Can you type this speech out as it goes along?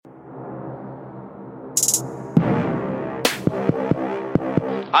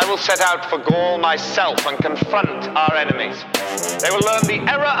I will set out for Gaul myself and confront our enemies. They will learn the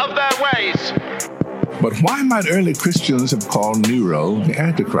error of their ways. But why might early Christians have called Nero the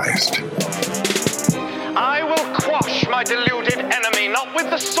Antichrist? I will quash my deluded enemy, not with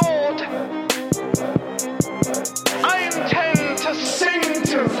the sword. I intend to sing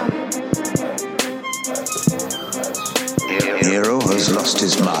to them. Nero has lost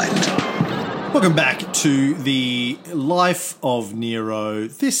his mind. Welcome back to the Life of Nero.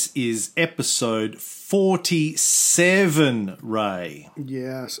 This is episode 47, Ray.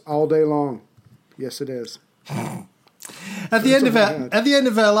 Yes, all day long. Yes, it is. At the end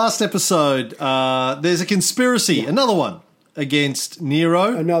of our last episode, there's a conspiracy, another one against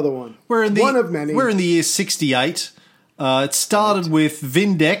Nero. Another one. One of many. We're in the year 68. It started with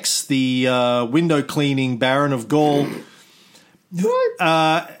Vindex, the window cleaning baron of Gaul.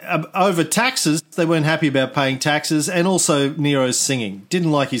 Over taxes, they weren't happy about paying taxes, and also Nero's singing.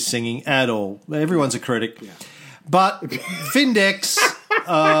 Didn't like his singing at all. Everyone's a critic. Yeah. But Vindex,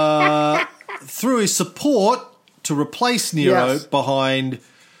 through his support to replace Nero behind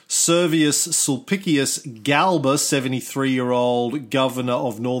Servius Sulpicius Galba, 73-year-old governor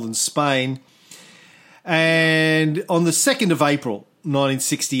of northern Spain, and on the 2nd of April,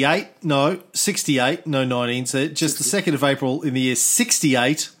 1968, no, 68, no 19, so just the 2nd of April in the year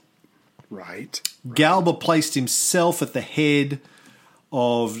 68, right. Galba placed himself at the head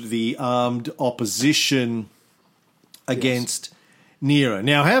of the armed opposition against Nero.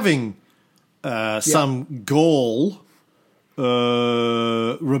 Now, having some Gaul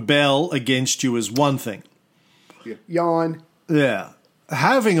rebel against you is one thing. Yawn. Yeah.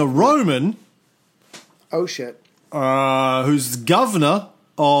 Having a Roman... Oh, shit. Who's the governor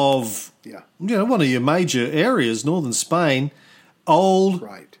of one of your major areas, northern Spain, old,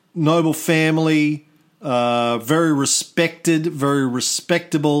 noble family, very respected, very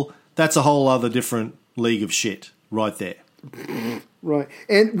respectable. That's a whole other different league of shit right there. Right.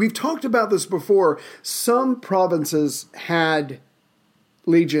 And we've talked about this before. Some provinces had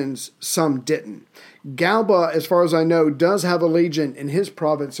legions, some didn't. Galba, as far as I know, does have a legion in his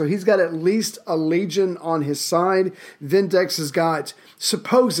province, so he's got at least a legion on his side. Vindex has got,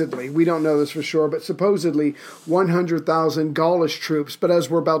 supposedly, we don't know this for sure, but supposedly 100,000 Gaulish troops. But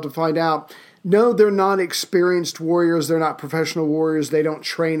as we're about to find out, no, they're not experienced warriors. They're not professional warriors. They don't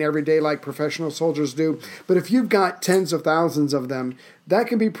train every day like professional soldiers do. But if you've got tens of thousands of them, that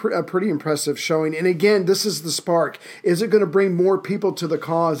can be a pretty impressive showing. And again, this is the spark. Is it going to bring more people to the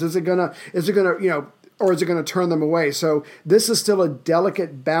cause? Is it going to, or is it going to turn them away? So this is still a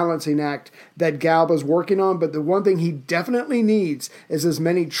delicate balancing act that Galba's working on. But the one thing he definitely needs is as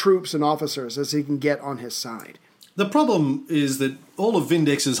many troops and officers as he can get on his side. The problem is that all of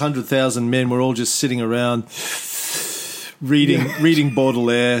Vindex's 100,000 men were all just sitting around reading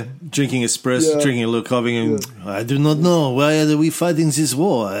Baudelaire, drinking espresso, drinking a little coffee, and I do not know. Why are we fighting this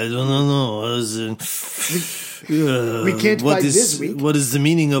war? I do not know. We can't fight this week. What is the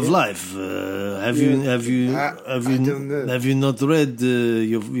meaning of life? Have you not read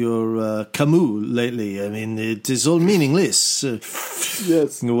your Camus lately? I mean, it is all meaningless.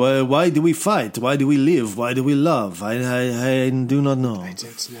 Yes. Why do we fight? Why do we live? Why do we love? I do not know. I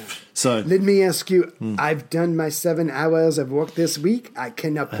don't know. So let me ask you. I've done my 7 hours of work this week. I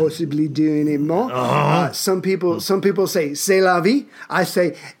cannot possibly do any more. Some people say "c'est la vie." I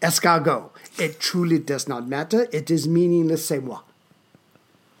say "escargot." It truly does not matter. It is meaningless. C'est moi.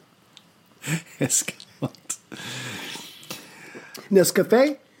 Escargot.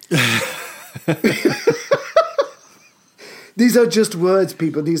 Nescafé? These are just words,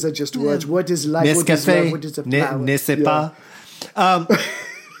 people. These are just words. What is life? Nescafé. What is a flower? Ne sais pas.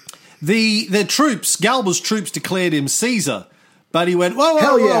 The troops, Galba's troops declared him Caesar, but he went,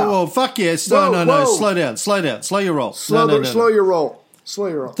 whoa, fuck yes. No, slow down, slow your roll. Slow your roll.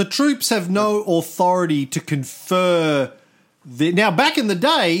 The troops have no authority to confer. Now, back in the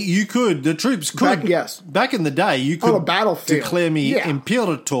day, the troops could. Back in the day, you could on a battlefield. Declare me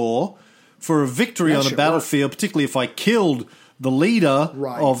imperator for a victory on a battlefield, particularly if I killed the leader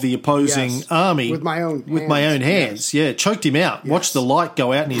of the opposing army with my own hands. Yeah, choked him out. Watched the light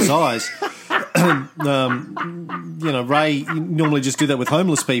go out in his eyes. Ray, you normally just do that with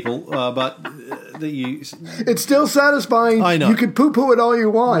homeless people, but it's still satisfying. I know. You can poo-poo it all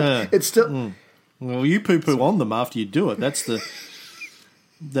you want. Yeah. It's still. Well, you poo-poo on them after you do it. That's the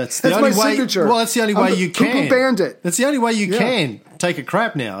only my way. Signature. Well, that's the only way you can. Poo-poo bandit. That's the only way you can take a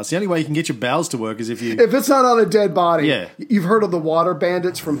crap now. It's the only way you can get your bowels to work is if you... If it's not on a dead body. Yeah. You've heard of the water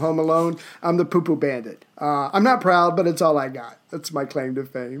bandits from Home Alone. I'm the poo-poo bandit. I'm not proud, but it's all I got. That's my claim to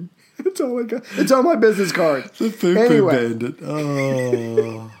fame. It's all I got. It's on my business card. The poo-poo bandit.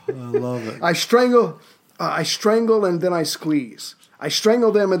 Oh, I love it. I strangle and then I squeeze. I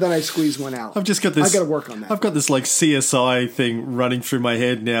strangle them and then I squeeze one out. I've just got this... I got to work on that. I've got this like CSI thing running through my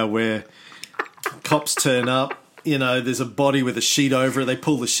head now where cops turn up. You know, there's a body with a sheet over it. They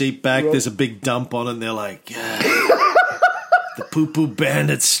pull the sheet back. There's a big dump on it, and they're like, the poo-poo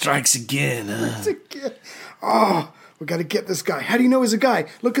bandit strikes again. Oh, we got to get this guy. How do you know he's a guy?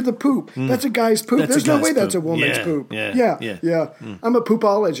 Look at the poop. That's a guy's poop. There's no way that's a woman's poop. Yeah. I'm a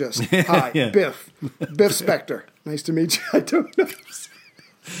poopologist. Hi, Biff. Biff Spector. Nice to meet you. I don't know.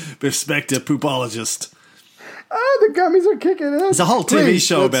 Biff Spector, poopologist. Oh, the gummies are kicking in. There's a whole TV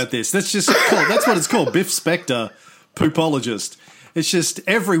show about this. That's what it's called. Biff Spector, poopologist. It's just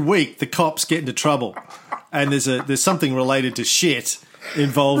every week the cops get into trouble, and there's something related to shit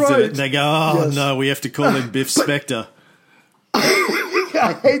involved in it, and they go, no, we have to call him Biff Spector.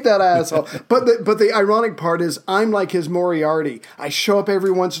 I hate that asshole. But the ironic part is I'm like his Moriarty. I show up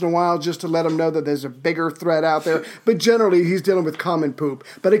every once in a while just to let him know that there's a bigger threat out there. But generally, he's dealing with common poop.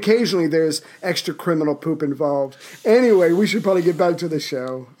 But occasionally, there's extra criminal poop involved. Anyway, we should probably get back to the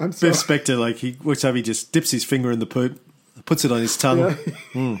show. I'm sorry. Biff Spector, like, he works up, he just dips his finger in the poop, puts it on his tongue.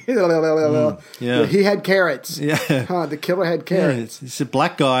 Yeah. He had carrots. Yeah. The killer had carrots. He's a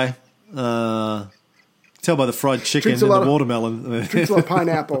black guy. Tell by the fried chicken and the watermelon. Drinks a lot of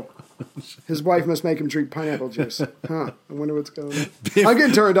pineapple. His wife must make him drink pineapple juice. I wonder what's going on. I'm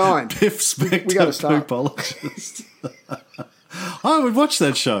getting turned on. Biff Spector, we got to stop. Poopologist. I would watch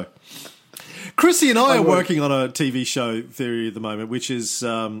that show. Chrissy and I are working on a TV show theory at the moment, which is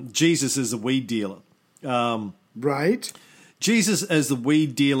Jesus as a weed dealer. Right. Jesus as the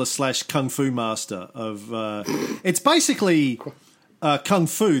weed dealer / kung fu master of. It's basically Kung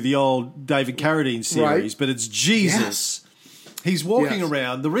Fu, the old David Carradine series, but it's Jesus. Yes. He's walking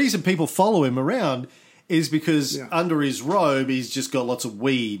around. The reason people follow him around is because under his robe he's just got lots of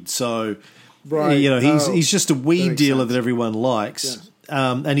weed. So, he's just a weed dealer that everyone likes. Yes.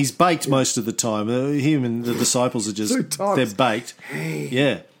 And he's baked most of the time. Him and the disciples are just they're baked. Hey,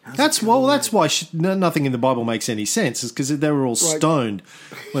 yeah. That's why nothing in the Bible makes any sense, is because they were all stoned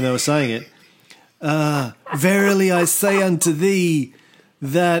when they were saying it. Verily I say unto thee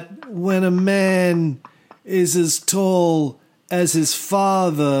that when a man is as tall as his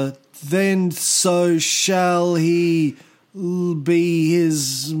father, then so shall he be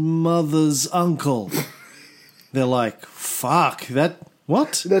his mother's uncle. They're like, fuck,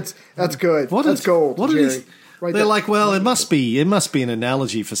 what? That's good. That's gold, Jerry. They're like, well, it must be an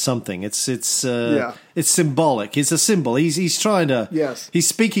analogy for something. It's symbolic. It's a symbol. He's trying to. Yes. He's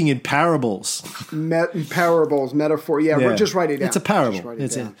speaking in parables. Parables, metaphor. Yeah, just write it down. It's a parable.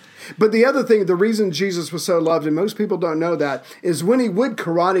 But the other thing, the reason Jesus was so loved, and most people don't know that, is when he would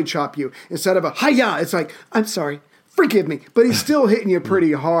karate chop you, instead of a hi-ya, it's like, I'm sorry, forgive me. But he's still hitting you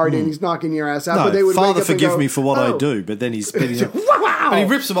pretty hard, and he's knocking your ass out. No, but they would Father, forgive me for what I do. But then he's wow! And he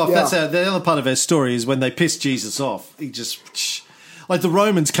rips them off. Yeah. That's the other part of our story is when they piss Jesus off. He just, like the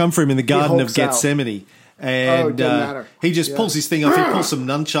Romans come for him in the Garden of Gethsemane. And he just pulls his thing off. He pulls some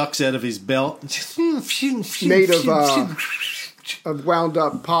nunchucks out of his belt. Made of wound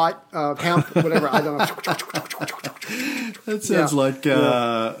up pot, hemp, whatever. I don't know. That sounds like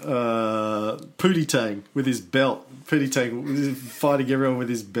Pootie Tang with his belt. Pootie Tang fighting everyone with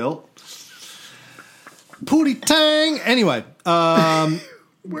his belt. Pootie Tang. Anyway,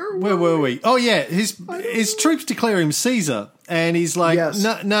 where were we? Oh yeah, his troops declare him Caesar, and he's like,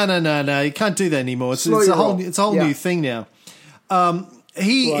 no, you can't do that anymore. It's a whole new thing now.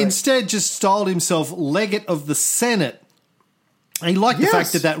 He instead just styled himself legate of the Senate. He liked the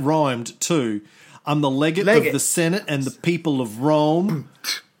fact that rhymed too. I'm the legate of the Senate and the people of Rome.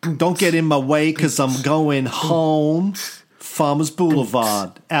 Don't get in my way because I'm going home. Farmers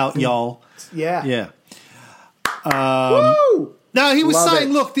Boulevard. Out, y'all. Yeah. Woo! Now, he was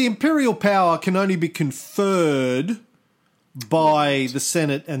saying, look, the imperial power can only be conferred by the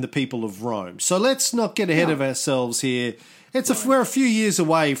Senate and the people of Rome. So let's not get ahead of ourselves here. We're a few years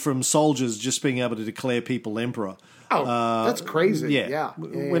away from soldiers just being able to declare people emperor. Oh, that's crazy. Yeah.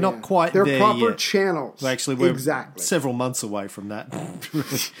 We're not quite there there yet. They're proper yet. channels. Well, actually, we're several months away from that.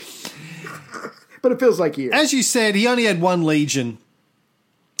 But it feels like years. As you said, he only had one legion.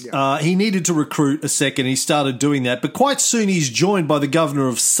 Yeah. He needed to recruit a second. He started doing that. But quite soon he's joined by the governor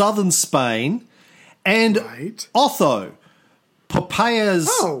of southern Spain and Otho, Poppaea's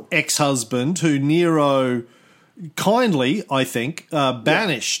ex-husband, who Nero, kindly, I think,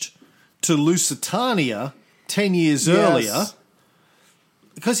 banished to Lusitania 10 years earlier.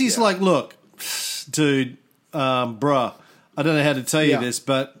 Because he's like, look, dude, bruh, I don't know how to tell you this,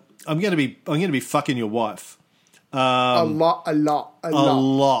 but I'm gonna be fucking your wife. A lot.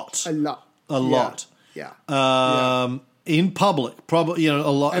 Yeah. In public, probably, a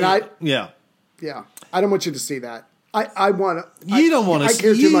lot. And I don't want you to see that. I want to. You don't want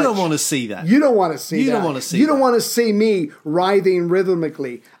to. You don't want to see that. You don't want to see that. You don't want to see. You don't want to see me writhing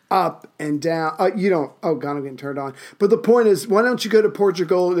rhythmically up and down. You don't. Oh God, I'm getting turned on. But the point is, why don't you go to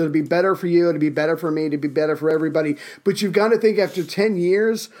Portugal? It'll be better for you. It'll be better for me. It'll be better for everybody. But you've got to think, after 10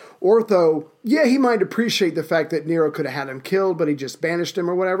 years, Ortho, he might appreciate the fact that Nero could have had him killed, but he just banished him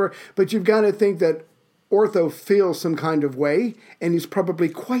or whatever. But you've got to think that Ortho feels some kind of way, and he's probably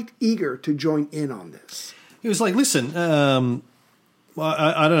quite eager to join in on this. He was like, listen, I don't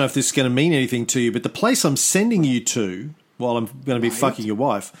know if this is going to mean anything to you, but the place I'm sending you to, while I'm going to be fucking your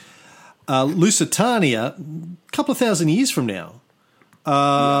wife, Lusitania, a couple of thousand years from now,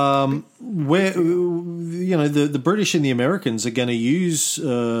 where, the British and the Americans are going to use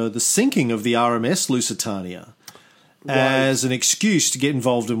the sinking of the RMS Lusitania as an excuse to get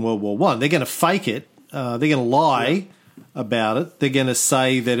involved in World War I. They're going to fake it. They're going to lie about it. They're going to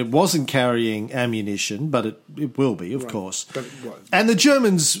say that it wasn't carrying ammunition, but it will be, of course. But it was. And the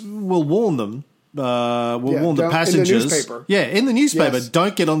Germans will warn them. Warn the passengers. In the newspaper. Yeah, in the newspaper.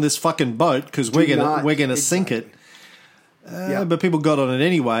 Don't get on this fucking boat because we're gonna sink it. But people got on it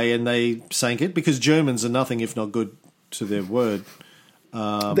anyway, and they sank it because Germans are nothing if not good to their word.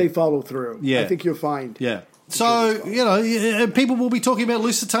 They follow through. Yeah, I think you'll find. Yeah. So, people will be talking about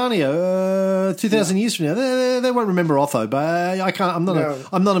Lusitania 2,000 years from now. They won't remember Otho, but I can't.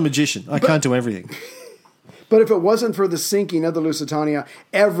 I'm not a magician. I can't do everything. But if it wasn't for the sinking of the Lusitania,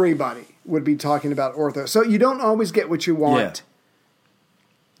 everybody would be talking about Ortho. So you don't always get what you want.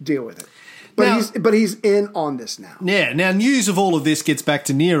 Yeah. Deal with it. But he's in on this now. Yeah. Now, news of all of this gets back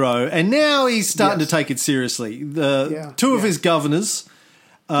to Nero, and now he's starting to take it seriously. Two of his governors.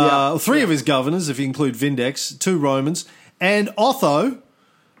 Three of his governors, if you include Vindex, 2 Romans, and Otho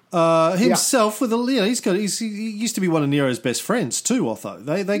himself. With he used to be one of Nero's best friends too. Otho,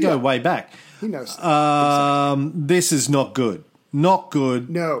 they go way back. He knows. Exactly. This is not good. Not good.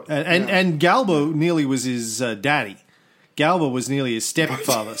 No. And Galba nearly was his daddy. Galba was nearly his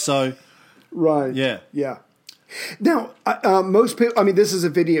stepfather. So, right. Yeah. Now, most people. I mean, this is a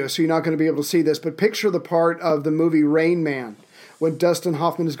video, so you're not going to be able to see this. But picture the part of the movie Rain Man, when Dustin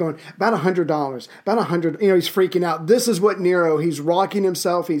Hoffman is going, about $100, about $100, he's freaking out. This is what Nero, he's rocking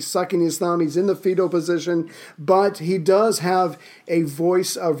himself, he's sucking his thumb, he's in the fetal position, but he does have a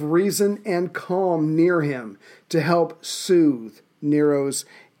voice of reason and calm near him to help soothe Nero's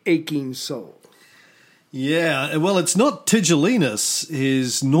aching soul. Yeah, well, it's not Tigellinus,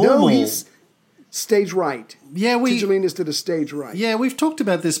 his normal... No, he's stage right. Yeah, Tigellinus did a stage right. Yeah, we've talked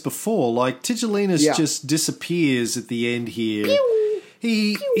about this before. Like, Tigellinus just disappears at the end here. Pew!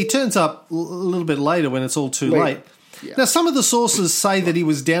 He turns up a little bit later when it's all too late. Yeah. Now, some of the sources say that he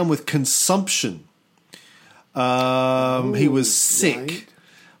was down with consumption. He was sick. Right.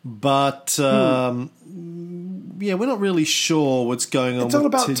 But, we're not really sure what's going on with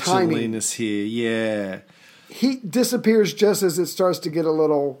Tigellinus here. Yeah. He disappears just as it starts to get a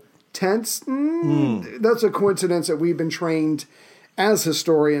little... tense. That's a coincidence that we've been trained as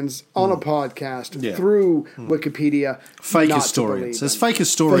historians on a podcast through Wikipedia. Fake historians. As fake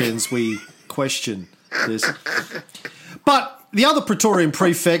historians, we question this. But the other Praetorian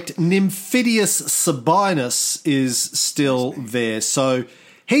prefect, Nymphidius Sabinus, is still there. So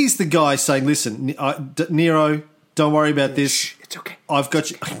he's the guy saying, listen, Nero, don't worry about this. Shh, it's okay. I've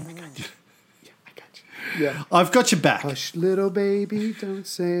got you. Yeah. I've got your back. Hush, little baby, don't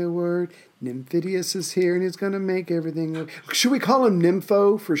say a word. Nymphidius is here, and he's going to make everything work. Should we call him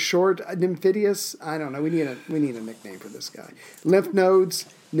Nympho for short? Nymphidius? I don't know. We need a nickname for this guy. Lymph nodes,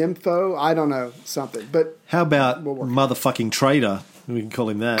 Nympho. I don't know, something. But how about motherfucking traitor? We can call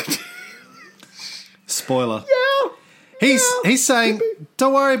him that. Spoiler. Yeah. He's saying,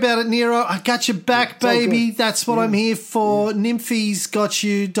 don't worry about it, Nero. I got your back, baby. That's what I'm here for. Nymphy's got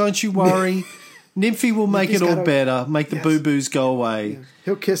you. Don't you worry. Nymphy will make it all better, make the boo-boos go away. Yeah.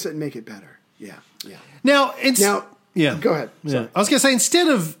 He'll kiss it and make it better. Yeah. Now, go ahead. Yeah. I was going to say, instead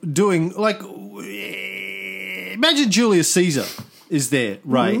of doing, imagine Julius Caesar is there,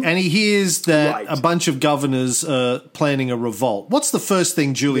 Ray, and he hears that a bunch of governors are planning a revolt. What's the first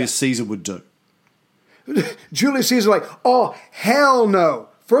thing Julius Caesar would do? Julius Caesar oh, hell no.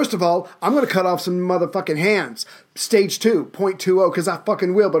 First of all, I'm going to cut off some motherfucking hands. Stage 2, 0.20, because I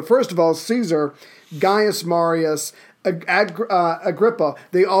fucking will. But first of all, Caesar, Gaius Marius, Agrippa,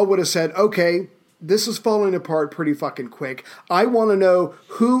 they all would have said, okay, this is falling apart pretty fucking quick. I want to know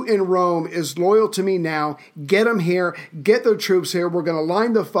who in Rome is loyal to me now. Get them here. Get their troops here. We're going to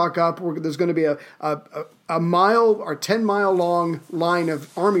line the fuck up. There's going to be a mile or 10-mile long line of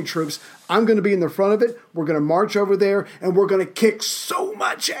army troops. I'm going to be in the front of it. We're going to march over there, and we're going to kick so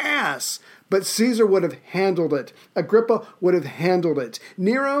much ass. But Caesar would have handled it. Agrippa would have handled it.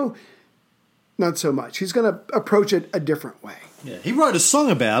 Nero, not so much. He's going to approach it a different way. Yeah, he wrote a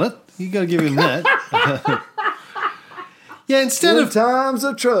song about it. You got to give him that. Yeah, instead of times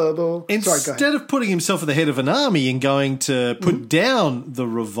of trouble. Instead of putting himself at the head of an army and going to put down the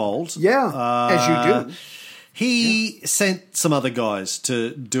revolt, as you do, he sent some other guys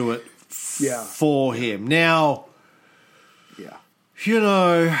to do it for him. Now, you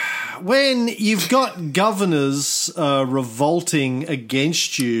know, when you've got governors revolting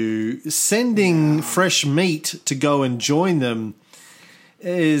against you, sending fresh meat to go and join them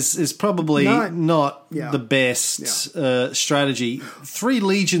is probably not the best strategy. 3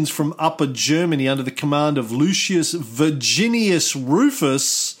 legions from Upper Germany under the command of Lucius Virginius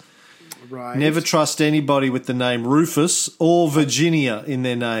Rufus. Right. Never trust anybody with the name Rufus or Virginia in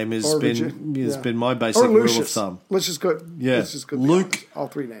their name has been my basic rule of thumb. Let's just go. Yeah. Let's just go. Luke, all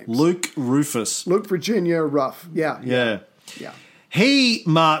 3 names. Luke Rufus. Luke Virginia Ruff. Yeah. He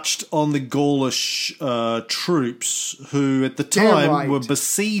marched on the Gaulish troops who at the time were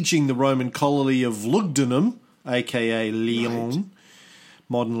besieging the Roman colony of Lugdunum, a.k.a. Lyon,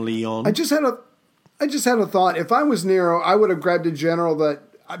 modern Lyon. I just had a thought. If I was Nero, I would have grabbed a general that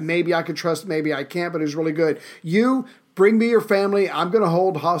maybe I could trust, maybe I can't, but he's really good. You bring me your family. I'm going to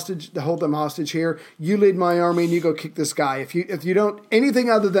hold them hostage here. You lead my army and you go kick this guy. If you don't, anything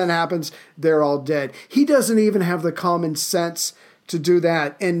other than happens, they're all dead. He doesn't even have the common sense to do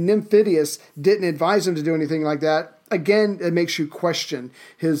that. And Nymphidius didn't advise him to do anything like that. Again, it makes you question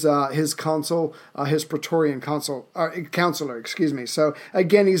his consul, his Praetorian counselor, excuse me. So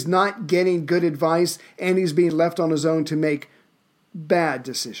again, he's not getting good advice and he's being left on his own to make bad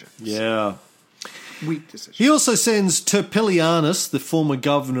decisions. Yeah. Weak decisions. He also sends Turpilianus, the former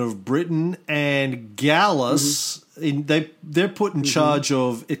governor of Britain, and Gallus. They're put in charge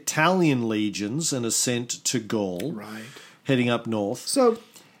of Italian legions and are sent to Gaul. Right. Heading up north. So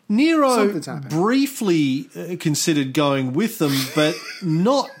Nero briefly considered going with them, but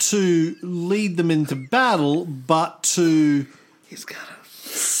not to lead them into battle, but to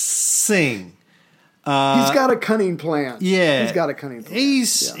sing. He's got a cunning plan. Yeah. He's got a cunning plan.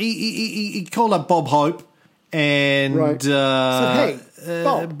 He called up Bob Hope and said, hey,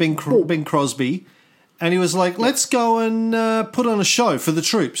 Bob, Bing Crosby, and he was like, let's go and put on a show for the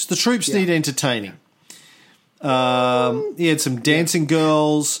troops. The troops need entertaining. He had some dancing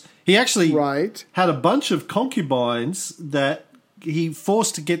girls. He actually had a bunch of concubines that he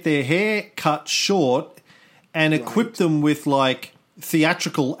forced to get their hair cut short and equipped them with like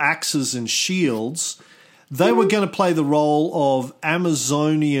theatrical axes and shields. They were going to play the role of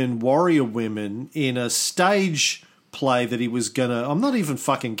Amazonian warrior women in a stage play that he was going to, I'm not even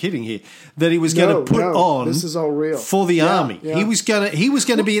fucking kidding here, that he was going to put on. This is all real. For the army. Yeah. He was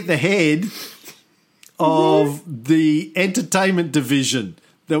going to be at the head of the entertainment division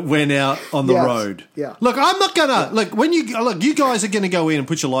that went out on the road. Yeah. Look, I'm not going to, you guys are going to go in and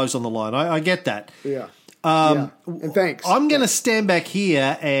put your lives on the line. I get that. Yeah. And thanks. I'm going to stand back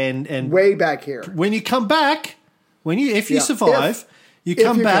here and way back here. When you come back, if you survive, you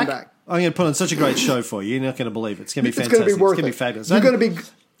come back. I'm going to put on such a great show for you. You're not going to believe it. It's going to be fantastic. It's going to be worth it's going to be fabulous. You're going to be.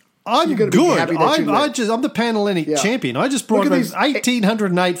 I'm good. I'm the Panhellenic champion. I just brought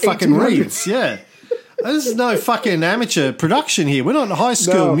 1,808 fucking reads. Yeah. This is no fucking amateur production here. We're not in a high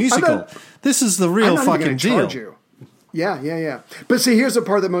school musical. This is the real fucking deal. Yeah. But see, here's the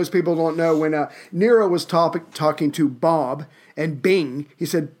part that most people don't know. When Nero was talking to Bob and Bing, he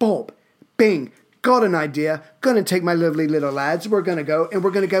said, Bob, Bing, got an idea. Going to take my lovely little lads. We're going to go, and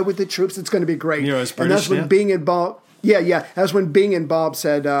we're going to go with the troops. It's going to be great. Nero's British, and that's when Bing and Bob... Yeah. That's when Bing and Bob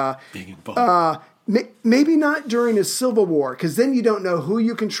said... Bing and Bob. Maybe not during a civil war, because then you don't know who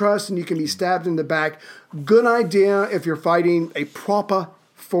you can trust and you can be stabbed in the back. Good idea if you're fighting a proper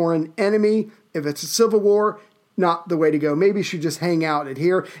foreign enemy. If it's a civil war, not the way to go. Maybe you should just hang out at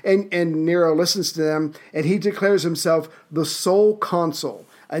here. And Nero listens to them, and he declares himself the sole consul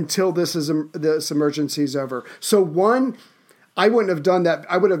until this emergency is over. So I wouldn't have done that.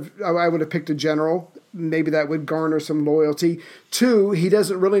 I would have picked a general maybe that would garner some loyalty. 2, he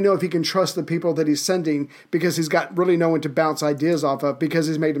doesn't really know if he can trust the people that he's sending because he's got really no one to bounce ideas off of because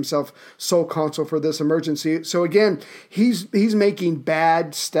he's made himself sole consul for this emergency. So again, he's making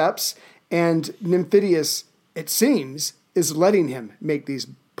bad steps, and Nymphidius, it seems, is letting him make these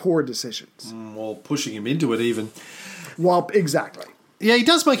poor decisions. Or pushing him into it even. Well, exactly. Yeah, he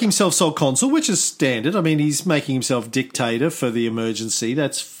does make himself sole consul, which is standard. I mean, he's making himself dictator for the emergency.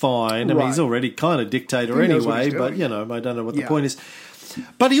 That's fine. I mean, he's already kind of dictator anyway, but, I don't know what the point is.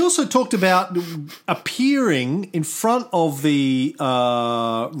 But he also talked about appearing in front of the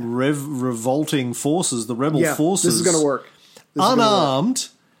revolting forces, the rebel forces. This is going to work. Unarmed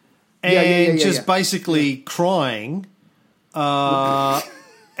and just basically crying. And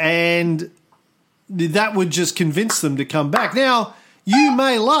that would just convince them to come back. Now, you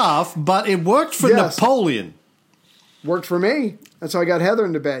may laugh, but it worked for Napoleon. Worked for me. That's how I got Heather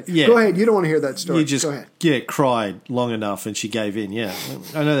into bed. Yeah. Go ahead. You don't want to hear that story. You just, Go ahead. Yeah, cried long enough and she gave in. Yeah,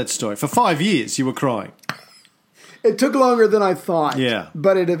 I know that story. For 5 years, you were crying. It took longer than I thought. Yeah.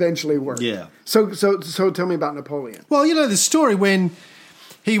 But it eventually worked. Yeah. So tell me about Napoleon. Well, the story when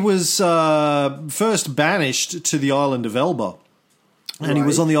he was first banished to the island of Elba. And he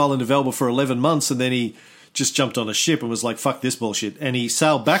was on the island of Elba for 11 months, and then he just jumped on a ship and was like, fuck this bullshit. And he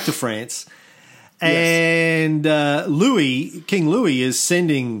sailed back to France. And King Louis is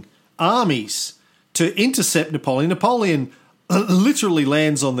sending armies to intercept Napoleon. Napoleon literally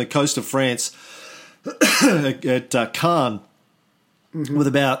lands on the coast of France at Caen with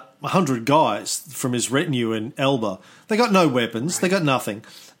about 100 guys from his retinue in Elba. They got no weapons. They got nothing.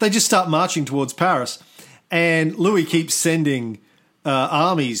 They just start marching towards Paris. And Louis keeps sending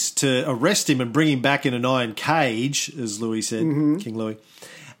armies to arrest him and bring him back in an iron cage, as Louis said, King Louis.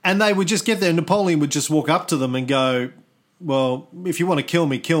 And they would just get there. Napoleon would just walk up to them and go, well, if you want to kill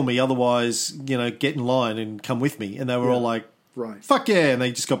me, kill me. Otherwise, get in line and come with me. And they were all like, fuck yeah. And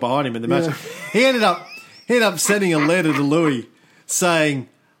they just got behind him in the match. He ended up sending a letter to Louis saying,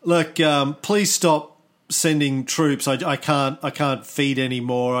 look, please stop sending troops. I can't feed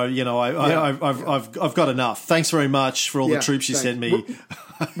anymore. I've got enough. Thanks very much for all the troops you sent me.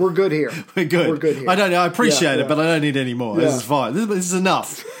 We're good here. We're good here. I appreciate it, but I don't need any more. This is fine. This is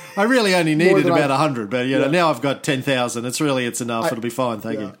enough. I really only needed about 100, but now I've got 10,000. It's enough. It'll be fine.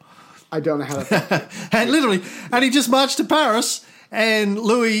 Thank you. I don't know how to thank you. And he just marched to Paris, and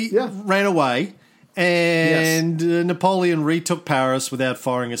Louis ran away. And Napoleon retook Paris without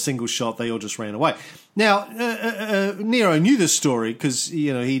firing a single shot. They all just ran away. Now, Nero knew this story because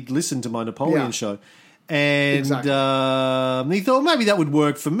he'd listened to my Napoleon show, and he thought maybe that would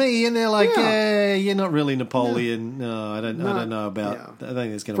work for me. And they're like, you're not really Napoleon. No, I don't know about. I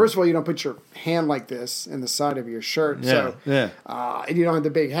think it's going to. First of all, you don't put your hand like this in the side of your shirt. And you don't have the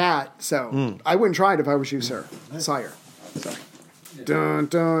big hat. So I wouldn't try it if I was you, sir, sire. Sorry. Dun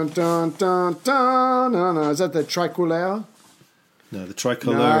dun dun dun dun. No. Is that the tricolore? No, the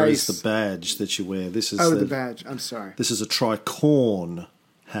tricolore is the badge that you wear. This is the badge. I'm sorry. This is a tricorn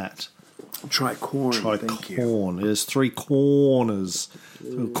hat. Tricorn. Thank you. Tricorn. There's 3 corners.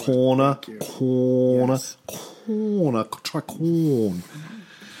 Corner. Tricorn.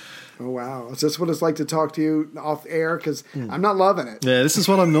 Oh, wow. Is this what it's like to talk to you off air? Because I'm not loving it. Yeah, this is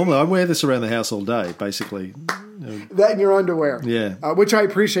what I'm normally. I wear this around the house all day, basically. That in your underwear. Yeah. Which I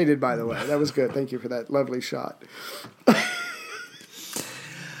appreciated, by the way. That was good. Thank you for that lovely shot.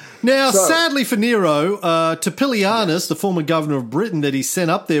 Now, sadly for Nero, Topilianus, the former governor of Britain that he sent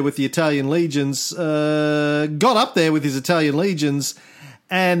up there with the Italian legions, got up there with his Italian legions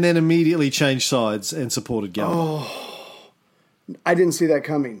and then immediately changed sides and supported Galba. Oh, I didn't see that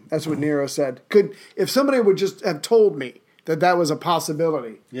coming. That's what Nero said. If somebody would just have told me that was a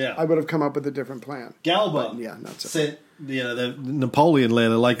possibility, I would have come up with a different plan. Galba not so. sent the Napoleon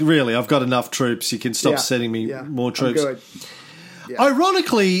letter, like, really, I've got enough troops. You can stop sending me more troops. I'm good. Yeah.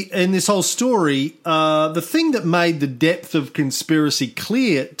 Ironically, in this whole story, the thing that made the depth of conspiracy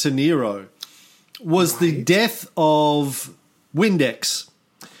clear to Nero was the death of Windex,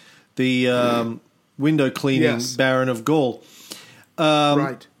 the window cleaning Baron of Gaul.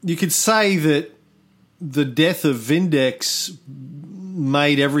 You could say that the death of Vindex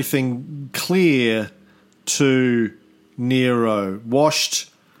made everything clear to Nero, washed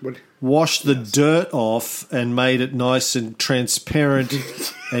the dirt off and made it nice and transparent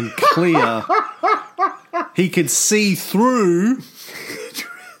and clear. He could see through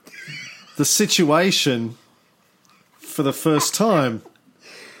the situation for the first time.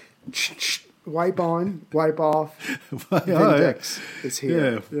 Wipe on, wipe off. Vindex is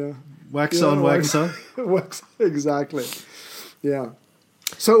here. Yeah. Wax on, wax off. Exactly. Yeah.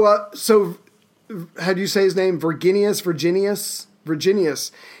 So how do you say his name? Virginius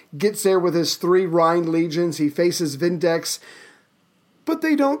gets there with his 3 Rhine legions. He faces Vindex, but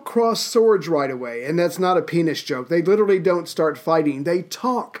they don't cross swords right away. And that's not a penis joke. They literally don't start fighting. They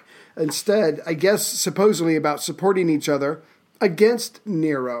talk instead, I guess, supposedly about supporting each other against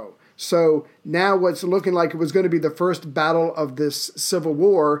Nero. So now what's looking like it was going to be the first battle of this civil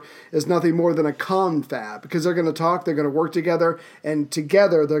war is nothing more than a confab, because they're going to talk, they're going to work together, and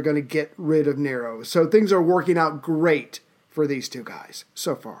together they're going to get rid of Nero. So things are working out great for these two guys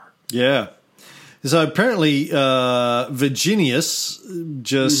so far. Yeah. So apparently Virginius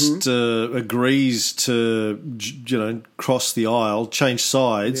just agrees to, cross the aisle, change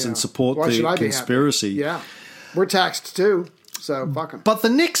sides, and support the conspiracy. Yeah. We're taxed too. So fuck him. But the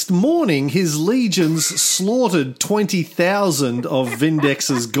next morning, his legions slaughtered 20,000 of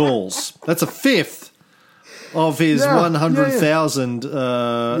Vindex's Gauls. That's a fifth of his 100,000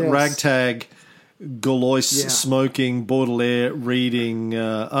 ragtag, Gaulois smoking, Baudelaire reading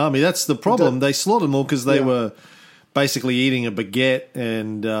army. That's the problem. They slaughtered them all because they were basically eating a baguette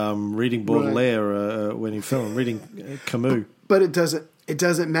and reading Baudelaire when he fell, reading Camus. But it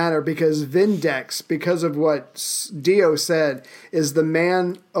doesn't matter, because Vindex, because of what Dio said, is the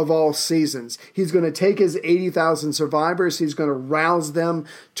man of all seasons. He's going to take his 80,000 survivors, he's going to rouse them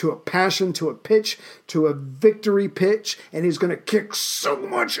to a passion, to a pitch, to a victory pitch, and he's going to kick so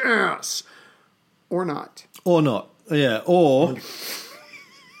much ass. Or not. Or not, yeah. Or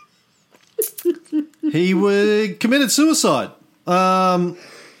he committed suicide. In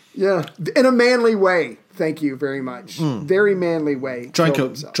a manly way. Thank you very much. Very manly way. Drank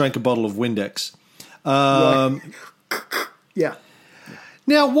a bottle of Windex. Yeah.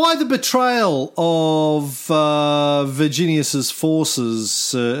 Now, why the betrayal of Virginius's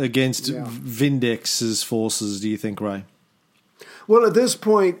forces against Vindex's forces, do you think, Ray? Well, at this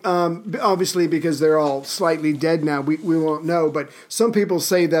point, obviously because they're all slightly dead now, we won't know. But some people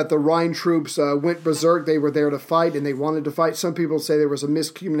say that the Rhine troops went berserk. They were there to fight, and they wanted to fight. Some people say there was a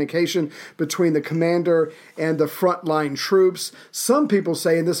miscommunication between the commander and the frontline troops. Some people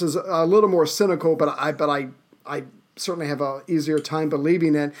say, and this is a little more cynical, but I certainly have an easier time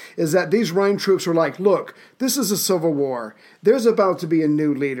believing it, is that these Rhine troops were like, look, this is a civil war. There's about to be a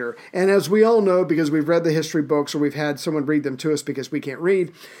new leader. And as we all know, because we've read the history books or we've had someone read them to us because we can't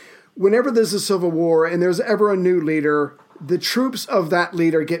read, whenever there's a civil war and there's ever a new leader, the troops of that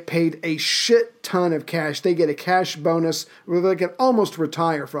leader get paid a shit ton of cash. They get a cash bonus where they can almost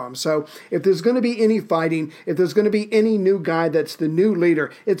retire from. So if there's going to be any fighting, if there's going to be any new guy that's the new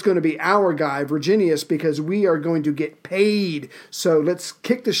leader, it's going to be our guy, Virginius, because we are going to get paid. So let's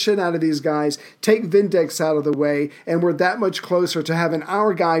kick the shit out of these guys, take Vindex out of the way, and we're that much closer to having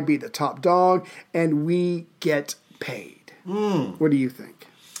our guy be the top dog, and we get paid. What do you think?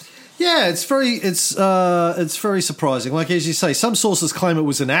 Yeah, it's very surprising. Like, as you say, some sources claim it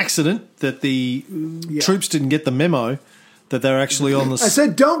was an accident, that the troops didn't get the memo that they're actually on the... I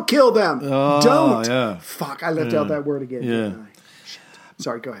said don't kill them. Don't. Yeah. Fuck, I left out that word again. Yeah.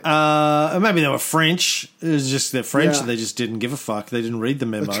 Sorry, go ahead. Maybe they were French. It was just they're French. Yeah. They just didn't give a fuck. They didn't read the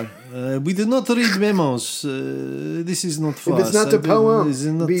memo. We do not read memos. This is not for us. If it's not a poem, this is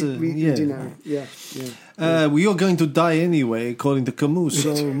not we are going to die anyway, according to Camus.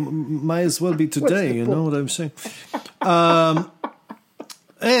 So might as well be today. You know what I'm saying?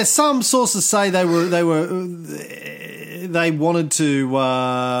 Some sources say they wanted to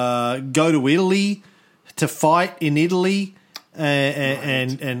go to Italy to fight in Italy.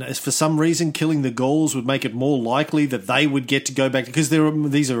 And for some reason, killing the Gauls would make it more likely that they would get to go back, because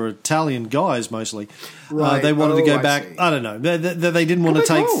these are Italian guys mostly. Right. They wanted to go back. See. I don't know. They didn't want to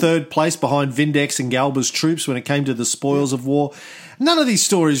take third place behind Vindex and Galba's troops when it came to the spoils of war. None of these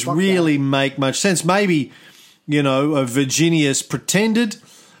stories really make much sense. Maybe, Virginius pretended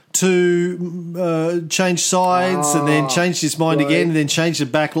to change sides and then changed his mind again and then changed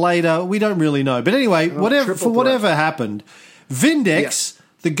it back later. We don't really know. But anyway, whatever happened, Vindex,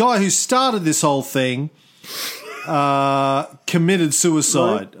 the guy who started this whole thing, committed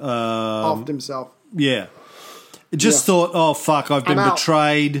suicide. Offed himself. Yeah. Just thought, oh, fuck, I've been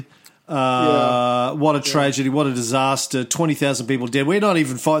betrayed. What a tragedy. What a disaster. 20,000 people dead. We're not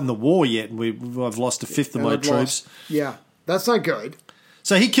even fighting the war yet, and I've lost a fifth of my troops. Yeah, that's not good.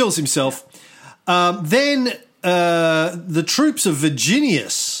 So he kills himself. Then the troops of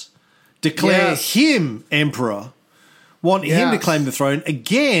Virginius declare him emperor, want him to claim the throne.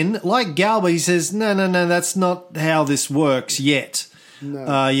 Again, like Galba, he says, no, that's not how this works yet.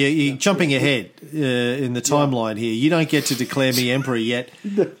 No. You're jumping ahead in the timeline here. You don't get to declare me emperor yet.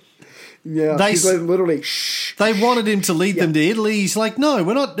 Yeah, he's literally, shh. They wanted him to lead them to Italy. He's like, no,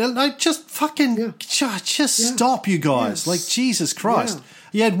 we're not. No, just fucking, just stop, you guys. Like, Jesus Christ.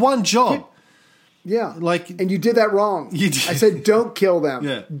 You had one job. Yeah. Like, and you did that wrong. You did. I said, don't kill them.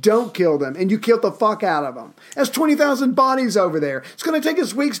 Yeah. Don't kill them. And you killed the fuck out of them. There's 20,000 bodies over there. It's going to take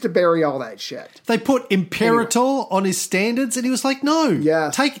us weeks to bury all that shit. They put Imperator on his standards, and he was like, no. Yeah.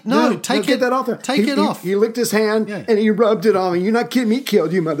 Take it. Get that off there. Take it off. He licked his hand, and he rubbed it on me. You're not kidding me.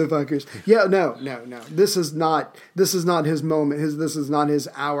 Killed you, motherfuckers. Yeah, no. This is not his moment. This is not his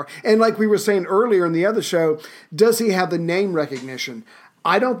hour. And like we were saying earlier in the other show, does he have the name recognition?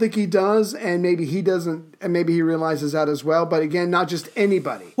 I don't think he does, and maybe he doesn't, and maybe he realizes that as well. But again, not just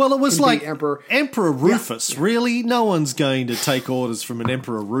anybody. Well, it was like Emperor Rufus. Yeah. Really? No one's going to take orders from an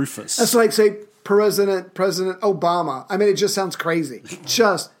Emperor Rufus. That's like, say, President Obama. I mean, it just sounds crazy.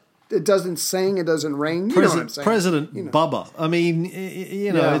 It doesn't sing, it doesn't ring. You know what I'm saying. President Bubba. I mean,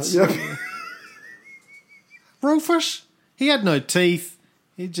 it's... Yeah. Rufus? He had no teeth.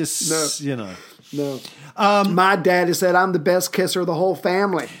 He just, No. My daddy said I'm the best kisser of the whole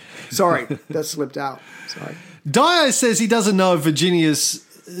family. Sorry, that slipped out. Sorry. Dio says he doesn't know if Virginius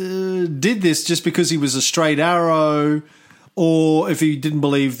did this just because he was a straight arrow, or if he didn't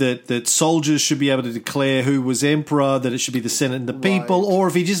believe that soldiers should be able to declare who was emperor, that it should be the Senate and the people, or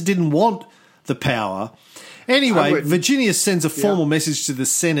if he just didn't want the power. Anyway, Virginius sends a formal message to the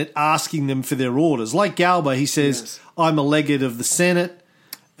Senate asking them for their orders. Like Galba, he says, I'm a legate of the Senate.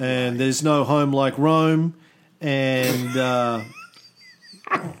 And there's no home like Rome. And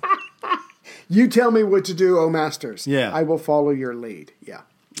you tell me what to do, O masters. Yeah. I will follow your lead. Yeah.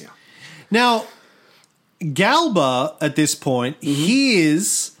 Now, Galba, at this point,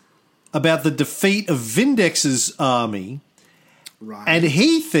 hears about the defeat of Vindex's army. Right. And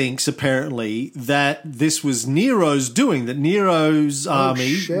he thinks, apparently, that this was Nero's doing, that Nero's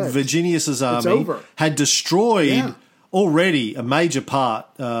army, Virginius's army, had destroyed... already a major part,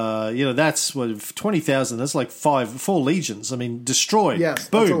 that's 20,000. That's like 4 legions. I mean, destroyed. Yes,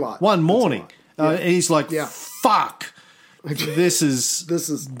 boom, that's a lot. One morning. He's like, fuck, this is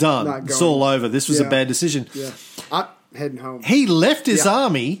done. It's all over. This was a bad decision. Yeah, I'm heading home. He left his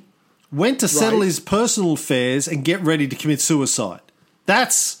army, went to settle his personal affairs, and get ready to commit suicide.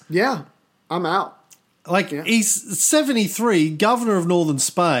 That's... Yeah, I'm out. He's 73, governor of northern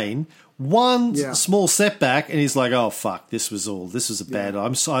Spain... One small setback, and he's like, "Oh fuck, this was a bad.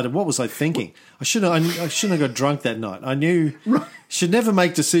 I'm sorry. What was I thinking? I shouldn't have got drunk that night. I knew should never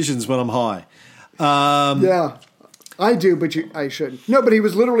make decisions when I'm high." I do, but I shouldn't. No, but he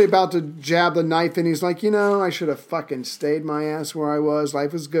was literally about to jab the knife, and he's like, I should have fucking stayed my ass where I was.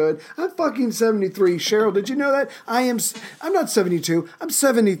 Life was good. I'm fucking 73. Cheryl, did you know that? I'm not 72. I'm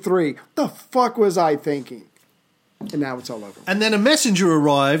 73. What the fuck was I thinking? And now it's all over. And then a messenger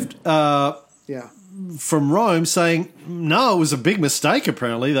arrived from Rome saying, no, it was a big mistake,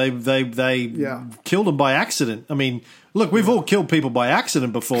 apparently. They killed him by accident. I mean, look, we've all killed people by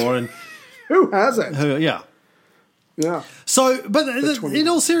accident before. And who hasn't? Yeah. Yeah. So, but in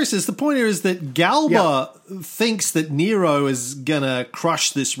all seriousness, the point here is that Galba thinks that Nero is going to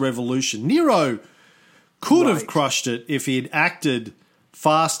crush this revolution. Nero could have crushed it if he had acted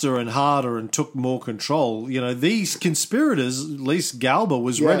faster and harder and took more control. These conspirators, at least Galba,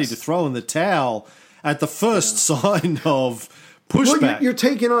 was ready to throw in the towel at the first sign of pushback. Well, you're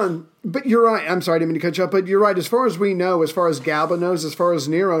taking on, but you're right. I'm sorry, I didn't mean to cut you off, but you're right. As far as we know, as far as Galba knows, as far as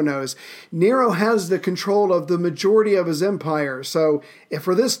Nero knows, Nero has the control of the majority of his empire. So if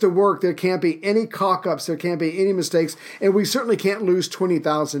for this to work, there can't be any cock-ups, there can't be any mistakes, and we certainly can't lose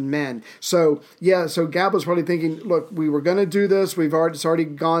 20,000 men. So, so Galba's probably thinking, look, we were going to do this. It's already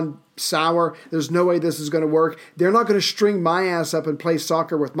gone sour. There's no way this is going to work. They're not going to string my ass up and play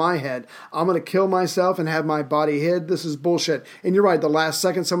soccer with my head. I'm going to kill myself and have my body hid. This is bullshit. And you're right. The last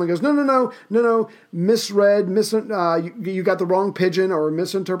second, someone goes, no, misread, you got the wrong pigeon or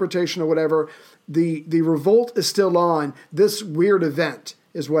misinterpretation or whatever. The revolt is still on. This weird event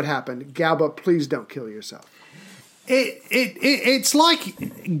is what happened. Galba, please don't kill yourself. It's like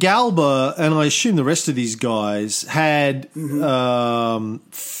Galba, and I assume the rest of these guys had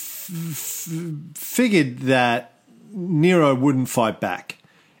figured that Nero wouldn't fight back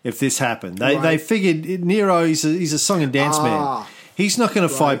if this happened. They figured Nero, he's a song and dance man. He's not going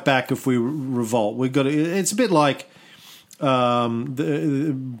to fight back if we revolt. We've got to. It's a bit like Biden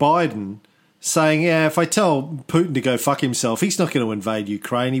saying, if I tell Putin to go fuck himself, he's not going to invade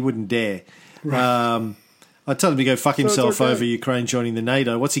Ukraine. He wouldn't dare. I tell him to go fuck himself over Ukraine joining the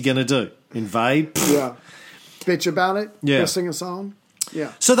NATO. What's he going to do? Invade? Yeah. Bitch about it? Yeah. Sing a song?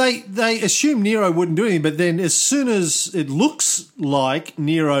 Yeah. So they assume Nero wouldn't do anything, but then as soon as it looks like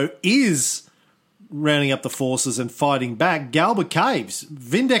Nero is rounding up the forces and fighting back, Galba caves.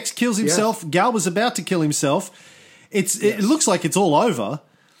 Vindex kills himself. Yes. Galba's about to kill himself. It looks like it's all over.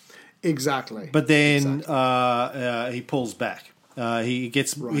 Exactly. But then he pulls back. He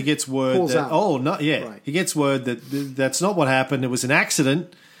gets word pulls that out. He gets word that that's not what happened. It was an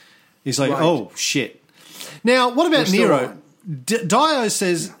accident. He's like, oh shit. Now, what about Nero? Dio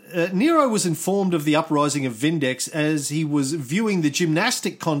says Nero was informed of the uprising of Vindex as he was viewing the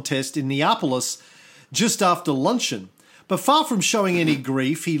gymnastic contest in Neapolis just after luncheon. But far from showing any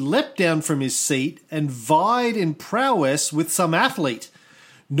grief, he leapt down from his seat and vied in prowess with some athlete.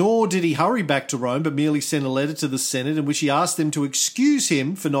 Nor did he hurry back to Rome, but merely sent a letter to the Senate in which he asked them to excuse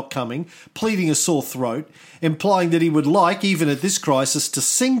him for not coming, pleading a sore throat, implying that he would like, even at this crisis, to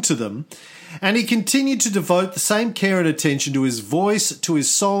sing to them. And he continued to devote the same care and attention to his voice, to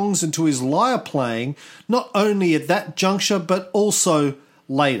his songs, and to his lyre playing, not only at that juncture, but also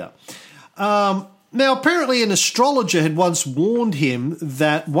later. Now, apparently an astrologer had once warned him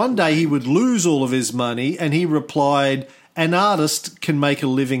that one day he would lose all of his money, and he replied, "An artist can make a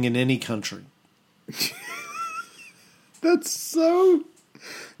living in any country." That's so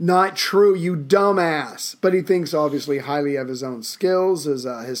not true, you dumbass. But he thinks obviously highly of his own skills,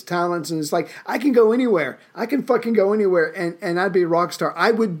 his talents, and it's like, I can go anywhere. I can fucking go anywhere, and I'd be a rock star.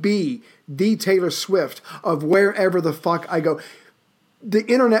 I would be the Taylor Swift of wherever the fuck I go. The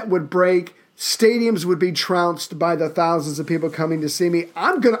internet would break. Stadiums would be trounced by the thousands of people coming to see me.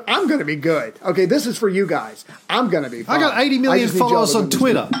 I'm gonna be good. Okay, this is for you guys. I'm gonna be fine. I got 80 million followers on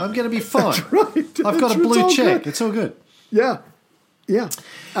Twitter. I'm gonna be fine. That's right. I've got a blue check. It's all good. Yeah.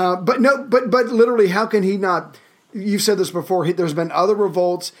 But literally, how can he not? You've said this before. There's been other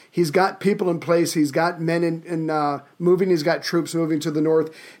revolts. He's got people in place. He's got men in moving. He's got troops moving to the north.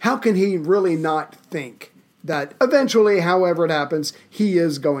 How can he really not think that eventually, however it happens, he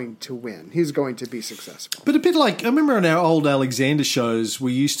is going to win? He's going to be successful. But a bit like, I remember in our old Alexander shows,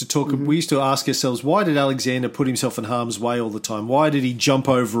 we used to talk. We used to ask ourselves, why did Alexander put himself in harm's way all the time? Why did he jump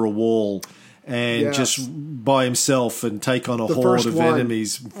over a wall and just by himself and take on a horde of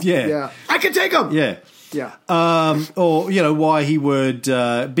enemies? Yeah, I can take him. Yeah. Or, why he would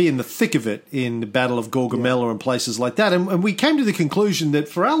be in the thick of it in the Battle of Gaugamela and places like that. And we came to the conclusion that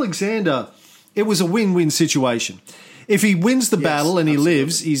for Alexander, it was a win-win situation. If he wins the battle and he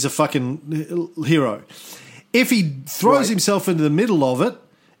lives, he's a fucking hero. If he throws himself into the middle of it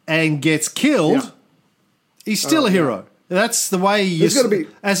and gets killed, he's still a hero. That's the way you,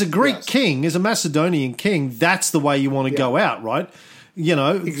 as a Greek king, as a Macedonian king, that's the way you want to go out, right?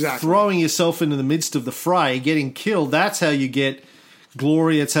 Throwing yourself into the midst of the fray, getting killed, that's how you get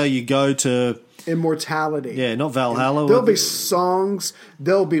glory. That's how you go to immortality. Yeah, not Valhalla. There'll be songs,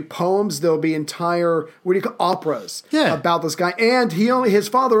 there'll be poems, there'll be entire operas about this guy. And his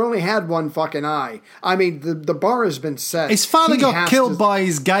father only had one fucking eye. I mean, the bar has been set. His father got killed by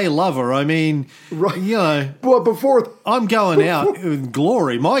his gay lover. I mean, Well, before I'm going out in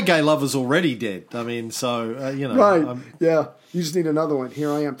glory. My gay lover's already dead. I mean, so right? You just need another one. Here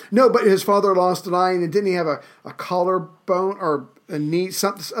I am. No, but his father lost an eye, and didn't he have a collarbone or a knee,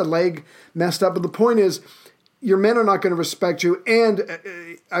 a leg messed up? But the point is, your men are not going to respect you. And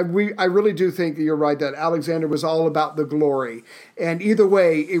I really do think that you're right, that Alexander was all about the glory. And either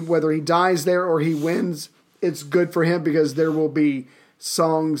way, whether he dies there or he wins, it's good for him because there will be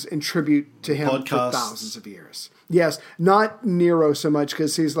songs in tribute to him for thousands of years. Yes, not Nero so much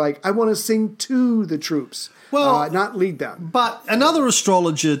because he's like, I want to sing to the troops. Well, not lead them. But another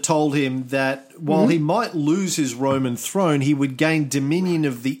astrologer told him that while he might lose his Roman throne, he would gain dominion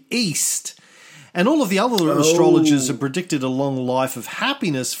of the East. And all of the other astrologers have predicted a long life of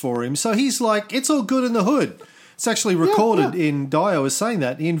happiness for him. So he's like, it's all good in the hood. It's actually recorded in Dio as saying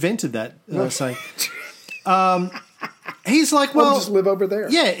that. He invented that saying. He's like, well, I'll just live over there.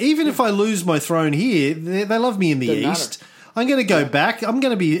 Yeah, even if I lose my throne here, they love me in the East. I'm going to go back. I'm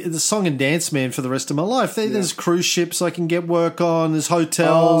going to be the song and dance man for the rest of my life. There's cruise ships I can get work on. There's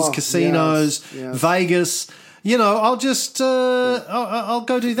hotels, casinos, Vegas. I'll just I'll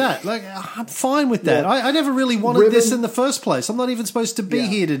go do that. Like, I'm fine with that. I never really wanted this in the first place. I'm not even supposed to be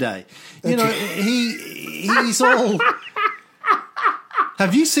here today. He's all.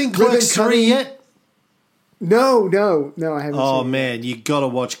 Have you seen Clerks 3 yet? No, I haven't. Oh man, you got to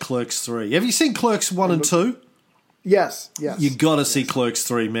watch Clerks 3. Have you seen Clerks 1 and 2? Yes. You got to see Clerks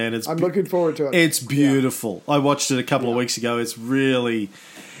 3, man. I'm looking forward to it. It's beautiful. I watched it a couple of weeks ago. It's really,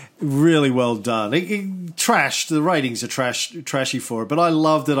 really well done. It trashed. The ratings are trashy for it, but I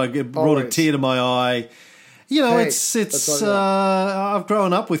loved it. It brought a tear to my eye. you know, Hey, it's I've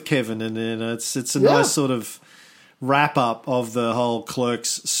grown up with Kevin, and it's a nice sort of wrap up of the whole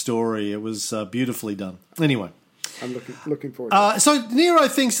Clerks story. It was beautifully done. Anyway. I'm looking forward to it. So Nero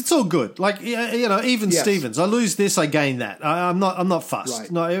thinks it's all good. Like, you know, even Stevens. I lose this, I gain that. I'm not fussed.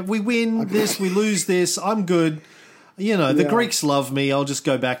 Right. No, if we win this, we lose this, I'm good. You know, the Greeks love me. I'll just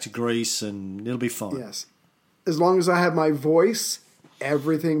go back to Greece and it'll be fine. Yes. As long as I have my voice,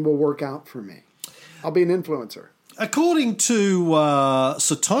 everything will work out for me. I'll be an influencer. According to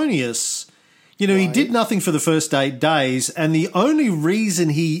Suetonius, you know, he did nothing for the first 8 days, and the only reason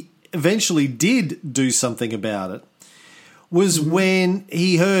he eventually did do something about it was when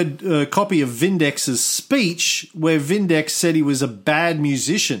he heard a copy of Vindex's speech where Vindex said he was a bad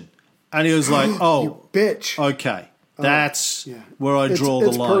musician. And he was like, oh, you bitch. Okay, that's where I draw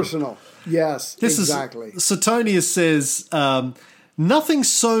the line. It's personal. Yes, exactly. Suetonius says, nothing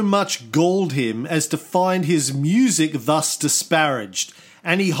so much galled him as to find his music thus disparaged,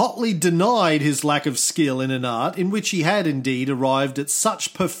 and he hotly denied his lack of skill in an art in which he had indeed arrived at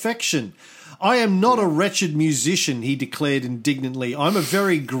such perfection. I am not a wretched musician, he declared indignantly. I'm a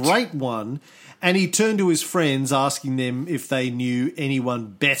very great one. And he turned to his friends, asking them if they knew anyone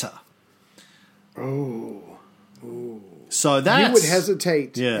better. Oh. So that's... You would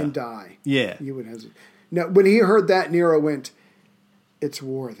hesitate and die. Yeah. You would hesitate. Now, when he heard that, Nero went, it's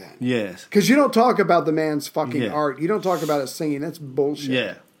war then. Yes. Because you don't talk about the man's fucking art. You don't talk about his singing. That's bullshit.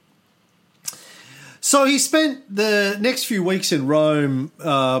 Yeah. So he spent the next few weeks in Rome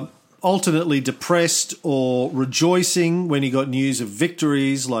alternately depressed or rejoicing when he got news of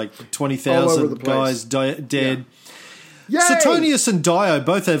victories, like 20,000 guys dead. Yeah. Suetonius and Dio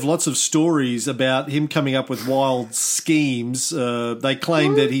both have lots of stories about him coming up with wild schemes. They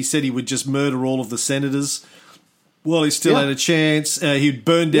claim that he said he would just murder all of the senators while he still had a chance. He'd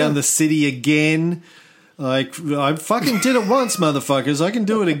burn down the city again. Like, I fucking did it once, motherfuckers. I can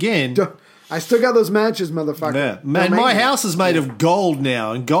do it again. I still got those matches, motherfucker. Yeah. Man, my house is made of gold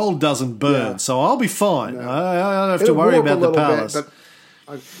now, and gold doesn't burn, so I'll be fine. No. I don't have to worry about the palace. Bit,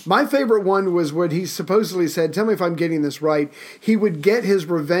 but my favorite one was when he supposedly said, tell me if I'm getting this right, he would get his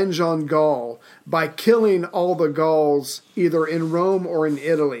revenge on Gaul by killing all the Gauls either in Rome or in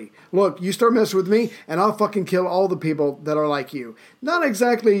Italy. Look, you start messing with me, and I'll fucking kill all the people that are like you. Not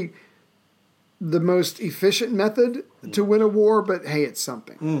exactly the most efficient method to win a war, but hey, it's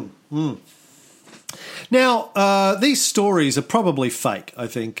something. Now, these stories are probably fake, I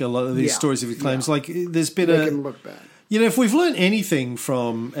think. A lot of these stories of his claims. Like, there's been They can look bad. You know, if we've learned anything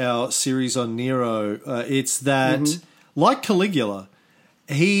from our series on Nero, it's that, like Caligula,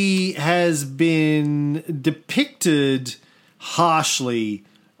 he has been depicted harshly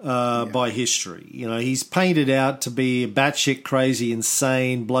by history. You know, he's painted out to be a batshit crazy,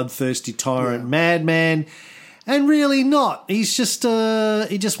 insane, bloodthirsty tyrant, madman. And really not. He's just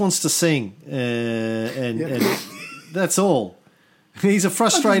he just wants to sing, and that's all. He's a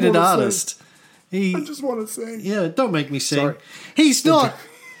frustrated artist. I just want to sing. Yeah, don't make me sing. Sorry. He's not.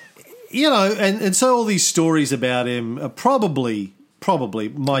 You know, and so all these stories about him are probably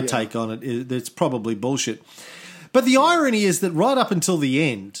my take on it is it's probably bullshit. But the irony is that right up until the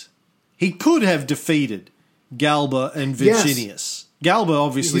end, he could have defeated Galba and Virginius. Galba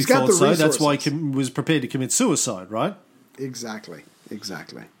obviously thought so. That's why he was prepared to commit suicide, right? Exactly.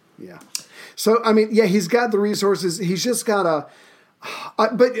 Yeah. So, I mean, he's got the resources. He's just got to...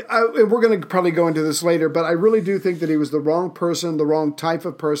 we're going to probably go into this later, but I really do think that he was the wrong person, the wrong type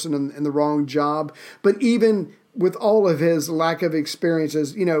of person, and the wrong job. But even with all of his lack of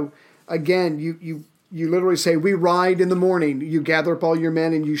experiences, you know, again, you literally say, we ride in the morning. You gather up all your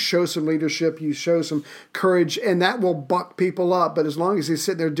men and you show some leadership, you show some courage, and that will buck people up. But as long as he's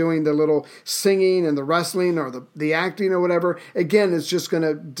sitting there doing the little singing and the wrestling or the acting or whatever, again, it's just going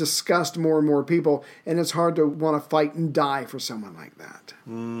to disgust more and more people. And it's hard to want to fight and die for someone like that.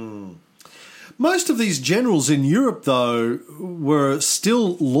 Most of these generals in Europe, though, were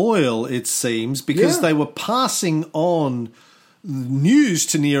still loyal, it seems, because they were passing on news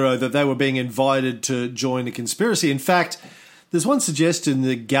to Nero that they were being invited to join the conspiracy. In fact, there's one suggestion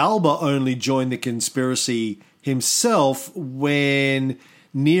that Galba only joined the conspiracy himself when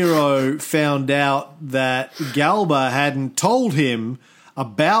Nero found out that Galba hadn't told him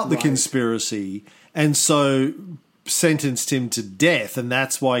about the conspiracy and so sentenced him to death, and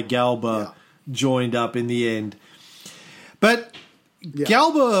that's why Galba joined up in the end. But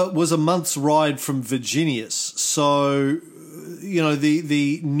Galba was a month's ride from Virginius, so you know,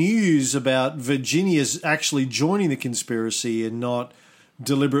 the news about Virginius actually joining the conspiracy and not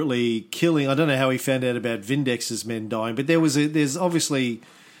deliberately killing. I don't know how he found out about Vindex's men dying, but there's obviously,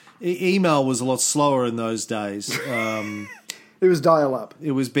 email was a lot slower in those days. It was dial-up.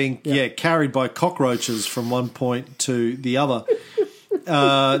 It was being carried by cockroaches from one point to the other.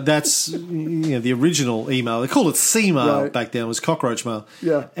 That's the original email. They called it C-mail back then. It was cockroach mail.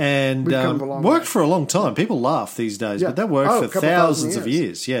 Yeah, and worked for a long time. People laugh these days, but that worked for thousands of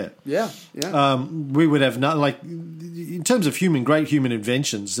years. Yeah. We would have in terms of great human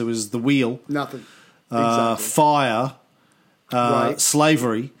inventions. There was the wheel, nothing, fire,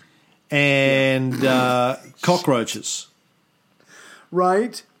 slavery, and cockroaches.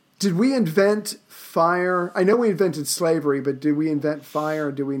 Right? Did we invent fire? I know we invented slavery, but did we invent fire?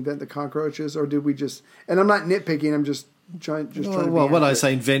 Or did we invent the cockroaches? Or did we just... And I'm not nitpicking. I'm just trying to be when I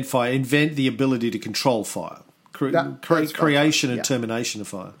say invent fire, invent the ability to control fire. Creation and termination of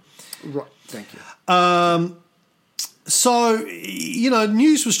fire. Right. Thank you. So,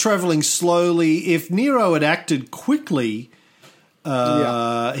 news was travelling slowly. If Nero had acted quickly...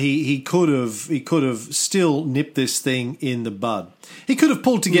 he could have still nipped this thing in the bud. He could have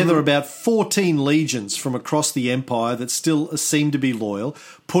pulled together about 14 legions from across the empire that still seemed to be loyal,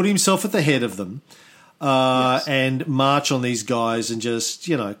 put himself at the head of them, and march on these guys and just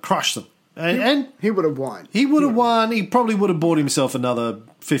crush them. And he would have won. He would have won. He probably would have bought himself another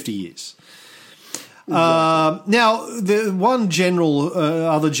 50 years. Now, the one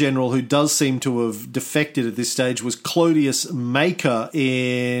other general who does seem to have defected at this stage was Clodius Macer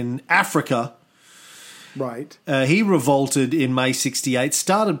in Africa. Right. He revolted in May 68,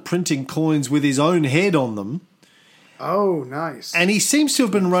 started printing coins with his own head on them. Oh, nice. And he seems to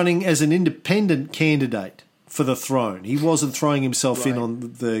have been running as an independent candidate for the throne. He wasn't throwing himself in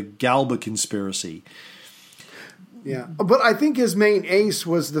on the Galba conspiracy. Yeah, but I think his main ace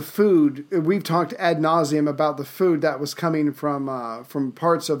was the food. We've talked ad nauseum about the food that was coming from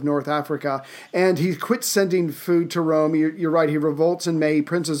parts of North Africa, and he quit sending food to Rome. You're right. He revolts in May,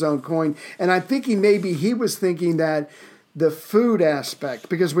 prints his own coin, and I'm thinking maybe he was thinking that the food aspect,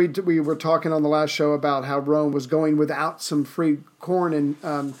 because we were talking on the last show about how Rome was going without some free corn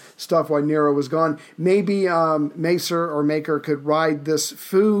and stuff while Nero was gone. Maybe Macer could ride this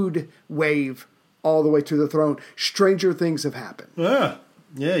food wave all the way to the throne. Stranger things have happened. Yeah,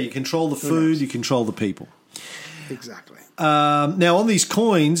 you control the food, you control the people. Exactly. Now, on these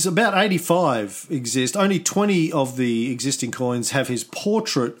coins, about 85 exist. Only 20 of the existing coins have his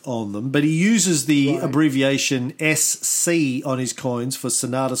portrait on them, but he uses the abbreviation SC on his coins for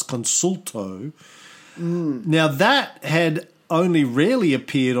Senatus Consulto. Now, that had only rarely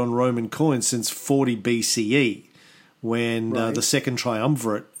appeared on Roman coins since 40 BCE, when the Second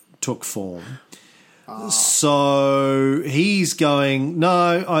Triumvirate took form. So he's going,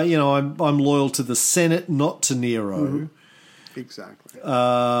 no, I'm loyal to the Senate, not to Nero. Exactly.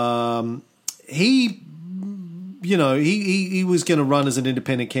 He was going to run as an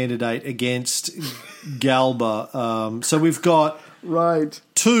independent candidate against Galba. So we've got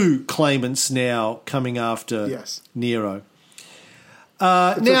two claimants now coming after Nero.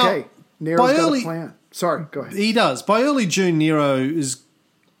 It's okay. Nero's got a plan. Sorry, go ahead. He does. By early June, Nero is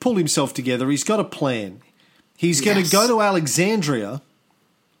pulled himself together. He's got a plan. He's going to go to Alexandria.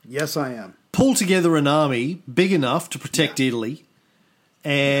 Yes, I am. Pull together an army big enough to protect Italy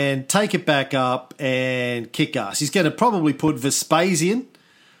and take it back up and kick ass. He's going to probably put Vespasian,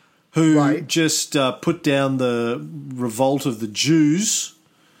 who just put down the revolt of the Jews.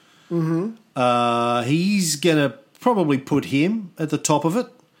 He's going to probably put him at the top of it.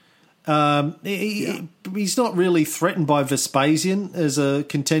 He's not really threatened by Vespasian as a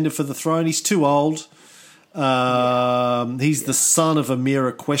contender for the throne. He's too old. He's the son of a mere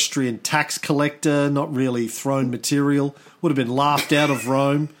equestrian tax collector, not really throne material. Would have been laughed out of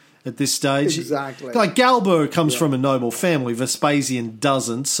Rome at this stage. Exactly. Like Galba comes from a noble family, Vespasian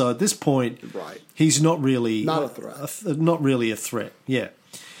doesn't. So at this point, he's not really a threat. Not really a threat. Yeah.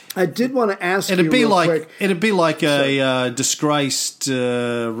 I did want to ask it'd you be real like quick. It'd be like a disgraced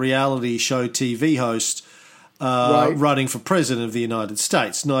reality show TV host running for president of the United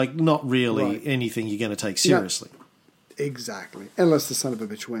States. Not really anything you're going to take seriously. Exactly, unless the son of a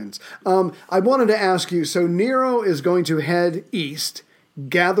bitch wins. I wanted to ask you, so Nero is going to head east,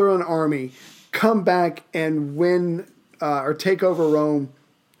 gather an army, come back and win or take over Rome.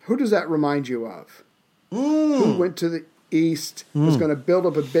 Who does that remind you of? Who went to the east, was going to build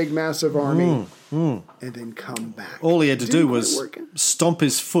up a big, massive army, and then come back. All he had to do was stomp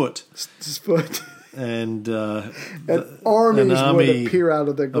his foot. And an army would appear out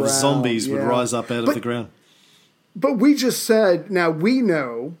of the ground. Of zombies would rise up out of the ground. But we just said, now we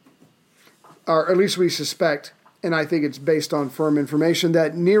know, or at least we suspect, and I think it's based on firm information,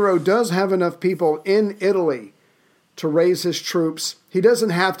 that Nero does have enough people in Italy to raise his troops. He doesn't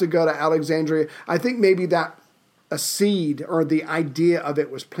have to go to Alexandria. I think maybe that a seed or the idea of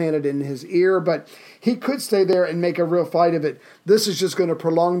it was planted in his ear, but he could stay there and make a real fight of it. This is just going to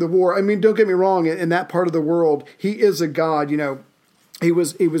prolong the war. I mean, don't get me wrong. In that part of the world, he is a god. You know, he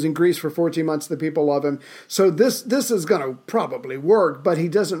was in Greece for 14 months. The people love him. So this is going to probably work, but he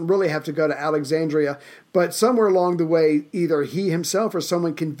doesn't really have to go to Alexandria. But somewhere along the way, either he himself or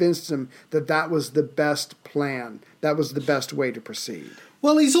someone convinced him that that was the best plan. That was the best way to proceed.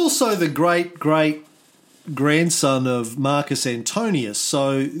 Well, he's also the great grandson of Marcus Antonius,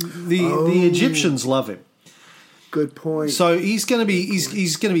 so the Egyptians love him. Good point. So he's going to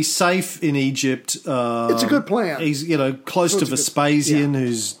be safe in Egypt. It's a good plan. He's close to Vespasian,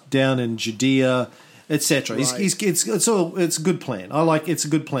 who's down in Judea, etc. Right. It's a good plan. It's a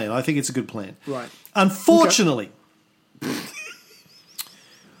good plan. I think it's a good plan. Right. Unfortunately,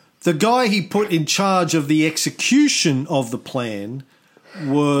 the guy he put in charge of the execution of the plan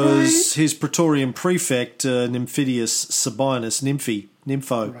was his Praetorian prefect, Nymphidius Sabinus,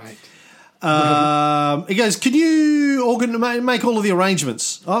 Nympho. Right. He goes, can you make all of the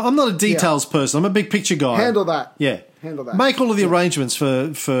arrangements? I'm not a details person. I'm a big picture guy. Handle that. Yeah. Handle that. Make all of the arrangements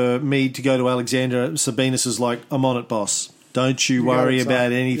for me to go to Alexandria. Sabinus is like, I'm on it, boss. Don't you worry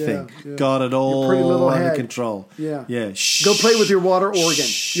about anything. Yeah. Got it all pretty little under head. control. Yeah. Yeah. Shh. Go play with your water organ.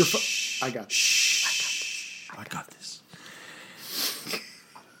 I got Shh. I got this.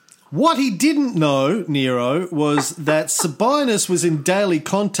 What he didn't know, Nero, was that Sabinus was in daily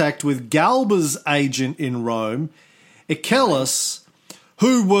contact with Galba's agent in Rome, Achilles,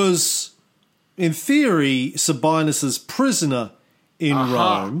 who was, in theory, Sabinus's prisoner in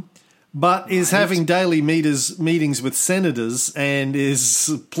Rome, but is having daily meetings with senators and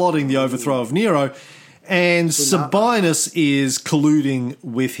is plotting the overthrow of Nero, and Sabinus is colluding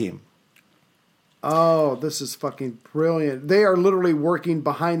with him. Oh, this is fucking brilliant. They are literally working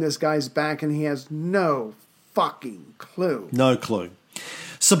behind this guy's back, and he has no fucking clue. No clue.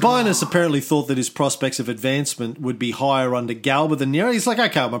 Sabinus apparently thought that his prospects of advancement would be higher under Galba than Nero. He's like,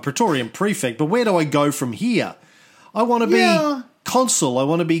 okay, I'm a Praetorian prefect, but where do I go from here? I want to be consul. I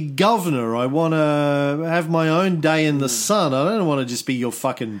want to be governor. I want to have my own day in the sun. I don't want to just be your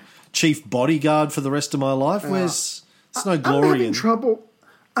fucking chief bodyguard for the rest of my life. There's no glory in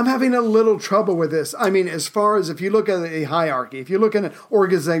I'm having a little trouble with this. I mean, as far as if you look at a hierarchy, if you look at an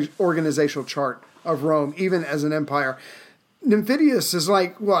organizational chart of Rome, even as an empire, Nymphidius is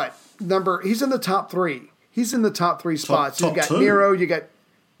like, what? He's in the top three. He's in the top three spots. You've got two. Nero, you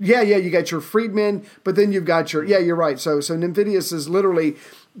got your freedmen, but then you've got you're right. So Nymphidius is literally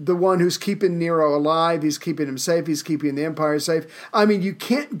the one who's keeping Nero alive. He's keeping him safe. He's keeping the empire safe. I mean, you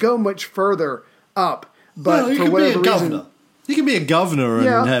can't go much further up, but for whatever reason... You can be a governor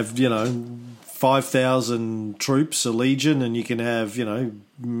and have, 5,000 troops, a legion, and you can have,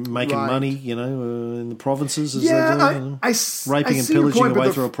 making money, in the provinces as they're doing. Raping and pillaging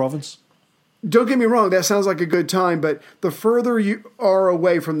away through a province. Don't get me wrong, that sounds like a good time, but the further you are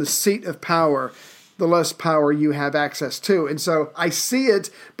away from the seat of power, the less power you have access to. And so I see it,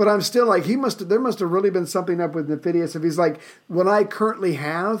 but I'm still like, there must have really been something up with Nymphidius if he's like, what I currently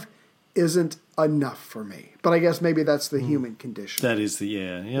have isn't enough for me. But I guess maybe that's the human condition. That is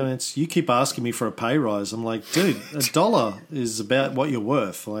you keep asking me for a pay rise. I'm like, dude, $1 is about what you're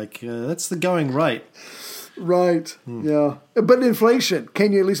worth. Like, that's the going rate. Right. Yeah. But inflation,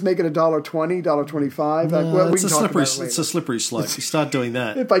 can you at least make it $1.20, $1.25? It's a slippery slope. You start doing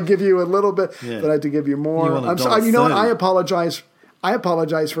that. If I give you a little bit, but I have to give you more. I'm sorry. You know what? I apologize. I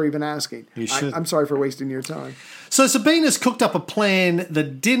apologize for even asking. You should. I'm sorry for wasting your time. So Sabinus cooked up a plan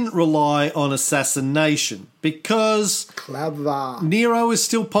that didn't rely on assassination because Clever. Nero is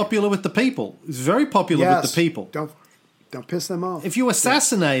still popular with the people. He's very popular with the people. Don't piss them off. If you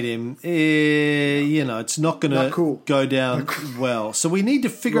assassinate him, it's not going to go down well. So we need to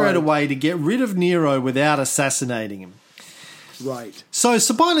figure out a way to get rid of Nero without assassinating him. Right. So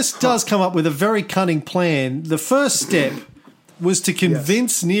Sabinus does come up with a very cunning plan. The first step was to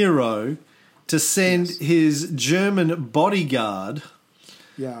convince Nero to send his German bodyguard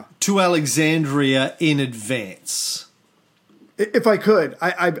to Alexandria in advance. If I could,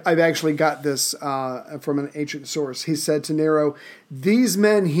 I've actually got this from an ancient source. He said to Nero, these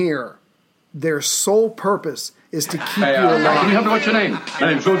men here, their sole purpose is to keep you alive. Can you help me? What's your name?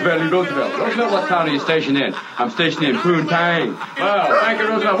 My name's Roosevelt. Roosevelt, what town are you stationed in? I'm stationed in Poontang. Well, thank you,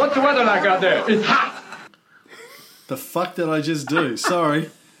 Roosevelt. What's the weather like out there? It's hot. The fuck did I just do? Sorry.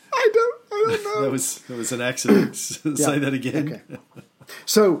 I don't know. That was an accident. Say that again. Okay.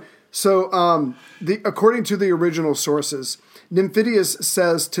 So according to the original sources, Nymphidius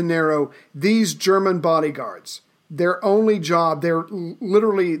says to Nero, these German bodyguards, their only job, their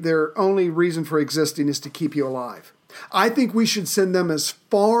only reason for existing is to keep you alive. I think we should send them as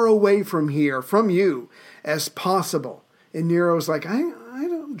far away from here, from you, as possible. And Nero's like, I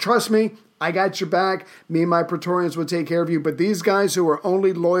don't trust me. I got your back. Me and my Praetorians will take care of you. But these guys who are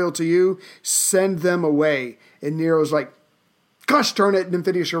only loyal to you, send them away. And Nero's like, gosh darn it,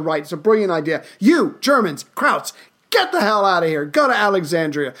 Nymphidius, you're right. It's a brilliant idea. You, Germans, Krauts, get the hell out of here. Go to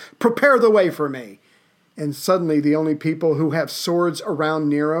Alexandria. Prepare the way for me. And suddenly the only people who have swords around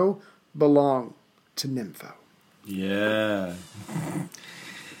Nero belong to Nympho. Yeah.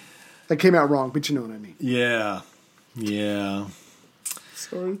 That came out wrong, but you know what I mean. Yeah. Yeah.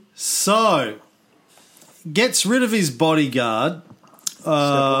 Sorry. So, gets rid of his bodyguard.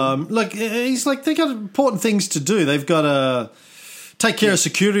 Look, he's like, they got important things to do. They've got to take care of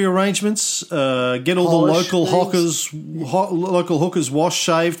security arrangements, get all Polish the local things. local hookers washed,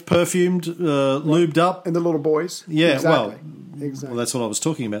 shaved, perfumed, lubed up. And the little boys. Yeah, exactly. Well, that's what I was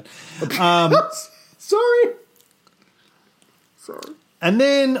talking about. Sorry. And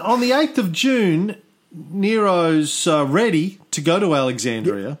then on the 8th of June, Nero's ready to go to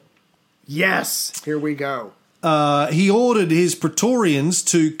Alexandria. Yes. Here we go. He ordered his Praetorians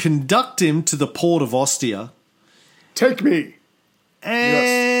to conduct him to the port of Ostia. Take me.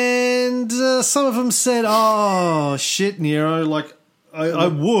 And some of them said, oh, shit, Nero, like, I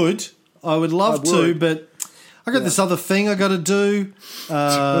would love to, but I got this other thing I got to do.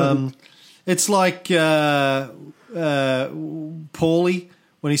 It's like Paulie,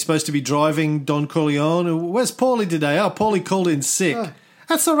 when he's supposed to be driving Don Corleone. Where's Paulie today? Oh, Paulie called in sick.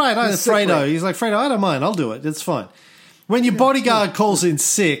 That's all right. Fredo. He's like, Fredo, I don't mind. I'll do it. It's fine. When your bodyguard calls in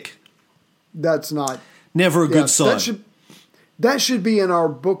sick, that's not never a good sign. That should be in our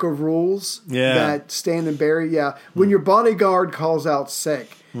book of rules. Yeah. That Stan and Barry. Yeah. When your bodyguard calls out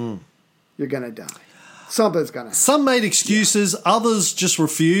sick, you're gonna die. Something's gonna happen. Some made excuses. Others just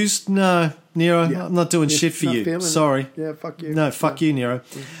refused. No, Nero, I'm not doing shit for you. Sorry. Yeah, fuck you. No, fuck you, Nero.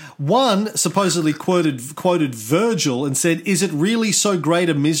 One supposedly quoted Virgil and said, "Is it really so great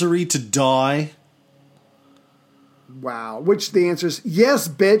a misery to die?" Wow. Which the answer is, yes,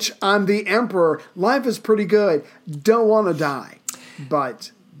 bitch, I'm the emperor. Life is pretty good. Don't want to die.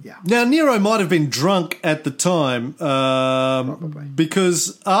 But, yeah. Now, Nero might have been drunk at the time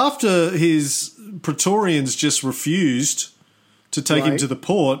because after his Praetorians just refused to take him to the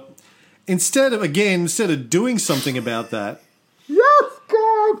port, instead of doing something about that, yes,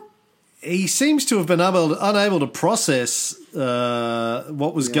 God, he seems to have been unable to process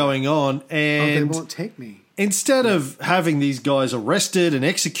what was going on, and they won't take me. Instead of having these guys arrested and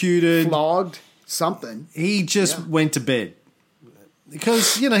executed, flogged, something, he just went to bed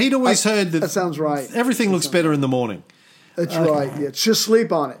because he'd always heard that sounds right. Everything looks better in the morning. That's right. Yeah, just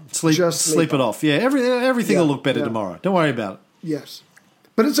sleep on it. Sleep it off. Yeah, everything will look better tomorrow. Don't worry about it. Yes.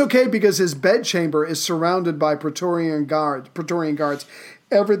 But it's okay because his bedchamber is surrounded by Praetorian guards.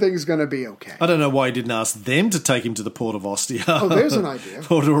 Everything's going to be okay. I don't know why he didn't ask them to take him to the port of Ostia. Oh, there's an idea.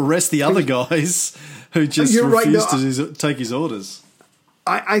 Or to arrest the other guys who just refused to take his orders.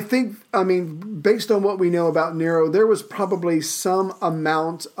 I think, based on what we know about Nero, there was probably some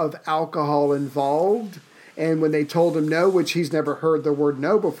amount of alcohol involved. And when they told him no, which he's never heard the word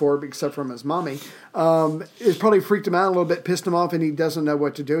no before except from his mommy, it probably freaked him out a little bit, pissed him off, and he doesn't know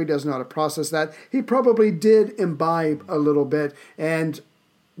what to do. He doesn't know how to process that. He probably did imbibe a little bit. And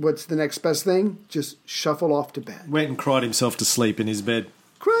what's the next best thing? Just shuffle off to bed. Went and cried himself to sleep in his bed.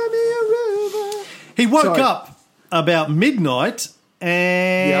 Cry me a river. He woke up about midnight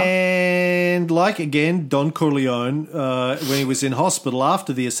and, like, again, Don Corleone, when he was in hospital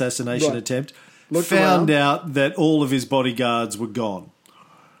after the assassination attempt, found out that all of his bodyguards were gone.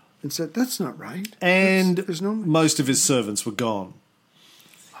 And said, that's not right. And most of his servants were gone.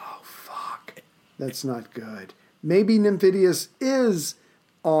 Oh, fuck. That's not good. Maybe Nymphidius is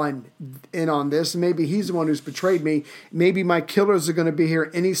on this. Maybe he's the one who's betrayed me. Maybe my killers are going to be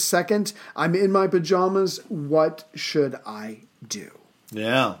here any second. I'm in my pajamas. What should I do?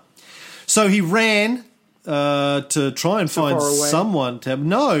 Yeah. So he ran to try and find someone to have.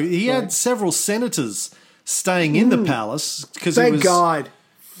 No, he had several senators staying in the palace because he was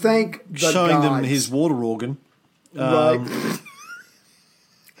showing them his water organ. Right.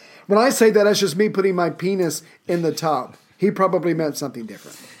 When I say that, that's just me putting my penis in the tub. He probably meant something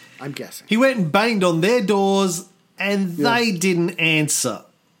different, I'm guessing. He went and banged on their doors, and they didn't answer.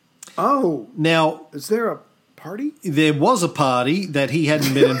 Oh. Now, is there a party? There was a party that he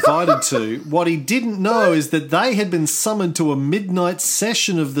hadn't been invited to. What he didn't know is that they had been summoned to a midnight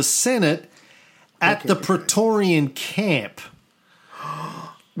session of the Senate at the Praetorian camp.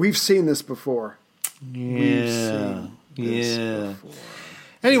 We've seen this before. Yeah.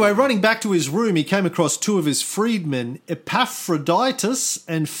 Anyway, running back to his room, he came across two of his freedmen, Epaphroditus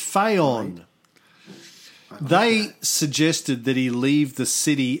and Phaon. They suggested that he leave the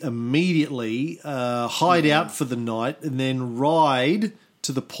city immediately, hide out for the night, and then ride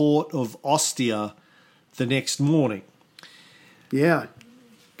to the port of Ostia the next morning. Yeah,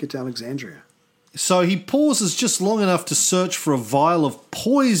 get to Alexandria. So he pauses just long enough to search for a vial of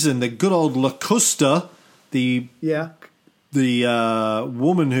poison. The good old Locusta, the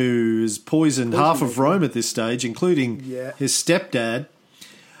woman who has poisoned half of Rome at this stage, including his stepdad.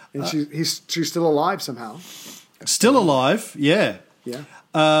 And she's still alive somehow. Still alive, yeah. Yeah.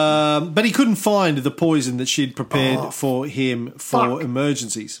 But he couldn't find the poison that she'd prepared for him for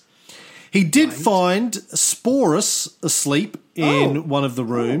emergencies. He did find Sporus asleep in one of the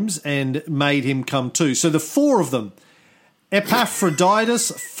rooms and made him come to. So the four of them,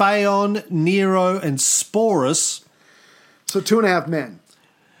 Epaphroditus, Phaon, Nero, and Sporus. So 2.5 men.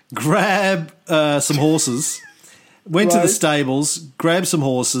 Grab some horses, went to the stables, grabbed some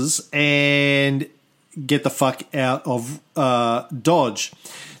horses, and get the fuck out of Dodge.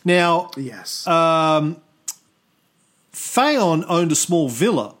 Now, Phaon owned a small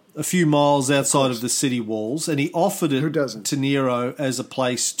villa a few miles outside of the city walls, and he offered it to Nero as a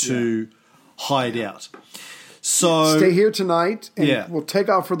place to hide out. So stay here tonight, and we'll take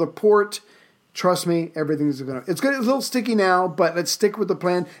off for the port. Trust me, everything's going to... It's good. It's a little sticky now, but let's stick with the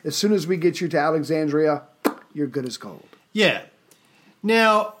plan. As soon as we get you to Alexandria, you're good as gold. Yeah.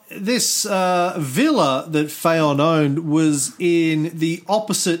 Now, this villa that Phaon owned was in the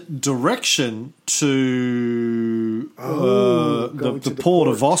opposite direction to the port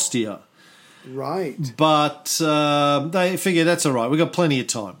of Ostia. Right. But they figured that's all right. We've got plenty of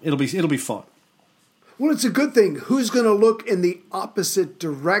time. It'll be fine. Well, it's a good thing. Who's going to look in the opposite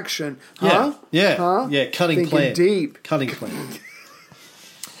direction? Huh? Yeah. Cutting Thinking plan. Deep. Cutting plan.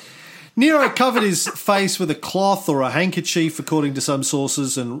 Nero covered his face with a cloth or a handkerchief, according to some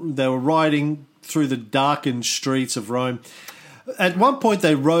sources, and they were riding through the darkened streets of Rome. At one point,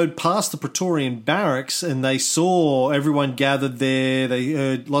 they rode past the Praetorian barracks, and they saw everyone gathered there. They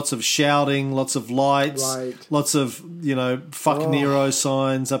heard lots of shouting, lots of lights, lots of, fuck Nero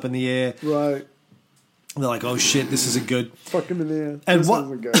signs up in the air. Right. They're like, oh, shit, this isn't good. Fuck him in the air.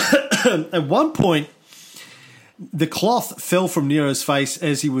 At one point, the cloth fell from Nero's face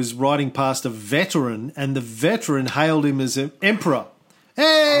as he was riding past a veteran, and the veteran hailed him as an emperor.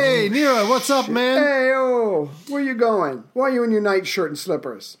 Hey, Nero, what's up, man? Hey, where you going? Why are you in your nightshirt and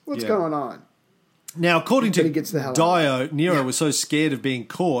slippers? What's going on? Now, according to Dio, Nero was so scared of being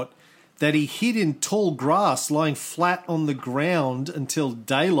caught that he hid in tall grass, lying flat on the ground until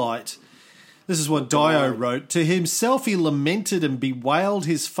daylight. This is what Dio wrote. To himself he lamented and bewailed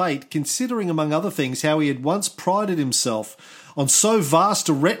his fate, considering, among other things, how he had once prided himself on so vast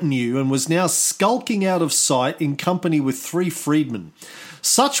a retinue and was now skulking out of sight in company with 3 freedmen.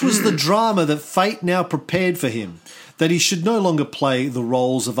 Such was the drama that fate now prepared for him, that he should no longer play the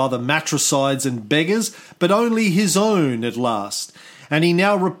roles of other matricides and beggars, but only his own at last. And he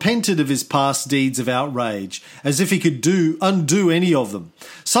now repented of his past deeds of outrage, as if he could undo any of them.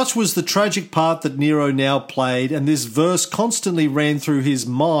 Such was the tragic part that Nero now played, and this verse constantly ran through his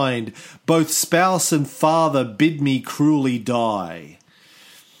mind, both spouse and father bid me cruelly die.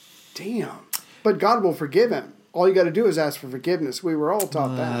 Damn. But God will forgive him. All you got to do is ask for forgiveness. We were all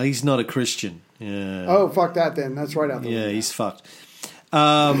taught that. He's not a Christian. Yeah. Oh, fuck that then. That's right out the window. Yeah, he's fucked.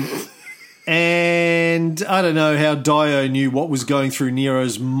 And I don't know how Dio knew what was going through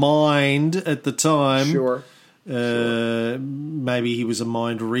Nero's mind at the time. Sure. Maybe he was a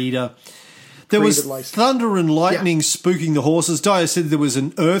mind reader. There was thunder and lightning spooking the horses. Dio said there was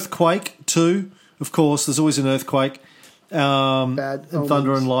an earthquake too. Of course, there's always an earthquake. And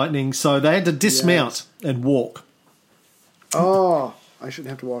thunder and lightning. So they had to dismount and walk. Oh, I shouldn't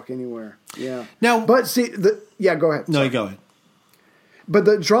have to walk anywhere. Yeah. Now, but see, go ahead. No, go ahead. But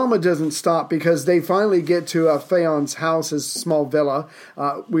the drama doesn't stop because they finally get to Phaon's house, his small villa.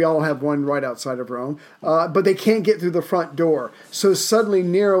 We all have one right outside of Rome. But they can't get through the front door. So suddenly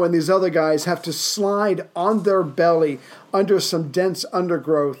Nero and these other guys have to slide on their belly under some dense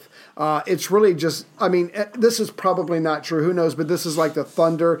undergrowth. It's really just, this is probably not true. Who knows? But this is like the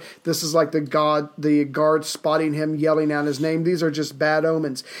thunder. This is like the guard spotting him, yelling out his name. These are just bad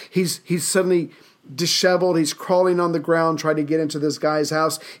omens. He's suddenly disheveled. He's crawling on the ground trying to get into this guy's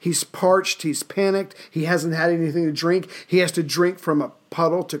house. He's parched. He's panicked. He hasn't had anything to drink. He has to drink from a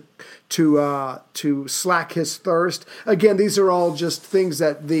puddle to slack his thirst. Again, these are all just things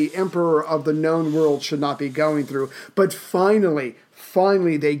that the emperor of the known world should not be going through. But finally,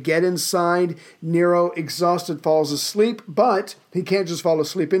 Finally, they get inside. Nero, exhausted, falls asleep, but he can't just fall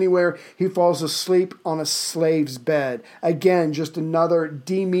asleep anywhere. He falls asleep on a slave's bed. Again, just another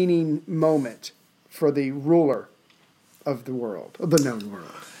demeaning moment for the ruler of the world, of the known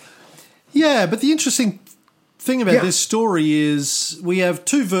world. Yeah, but the interesting thing about this story is we have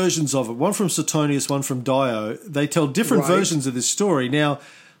two versions of it, one from Suetonius, one from Dio. They tell different versions of this story. Now,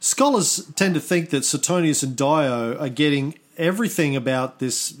 scholars tend to think that Suetonius and Dio are getting everything about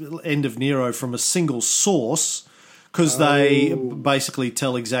this end of Nero from a single source because they basically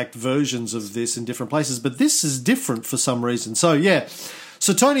tell exact versions of this in different places. But this is different for some reason. So, yeah,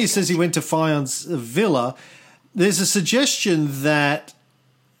 Suetonius says he went to Phaon's villa. There's a suggestion that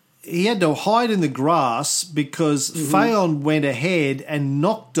he had to hide in the grass because Phaon went ahead and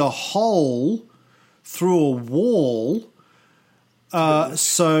knocked a hole through a wall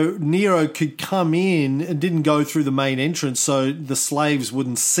so Nero could come in and didn't go through the main entrance so the slaves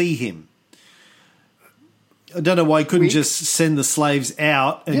wouldn't see him. I don't know why he couldn't just send the slaves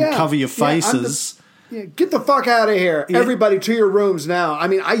out and cover your faces. Get the fuck out of here. Yeah. Everybody to your rooms now. I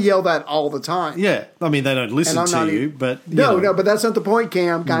mean, I yell that all the time. Yeah. I mean, they don't listen to you, but... No, but that's not the point,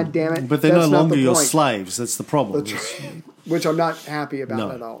 Cam. God damn it. But they're no longer your slaves. That's the problem. Which I'm not happy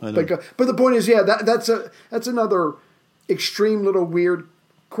about at all. But the point is, that's another extreme little weird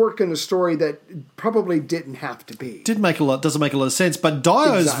quirk in a story that probably didn't have to be. Doesn't make a lot of sense. But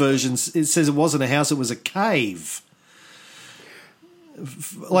Dio's version, it says it wasn't a house, it was a cave.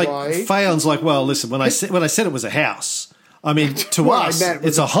 Phaon's like, well, listen, when I said it was a house, I mean, to us,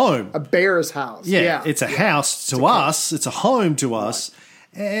 it's a home. A bear's house. Yeah, it's a house to us. It's a home to us.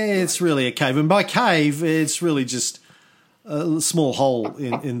 It's really a cave. And by cave, it's really just a small hole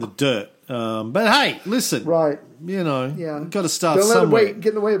in the dirt. But hey, listen. Right. You've got to start somewhere. Get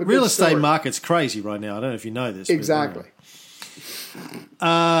in the way of a real good estate story. market's crazy right now. I don't know if you know this. Exactly.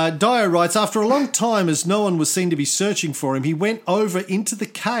 Dio writes, after a long time, as no one was seen to be searching for him, he went over into the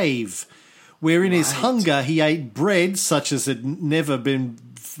cave, where in his hunger he ate bread such as had never been,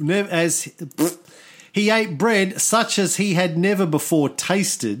 he ate bread such as he had never before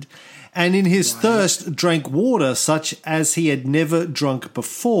tasted, and in his thirst drank water such as he had never drunk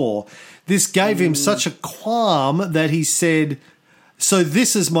before. This gave him such a qualm that he said, "So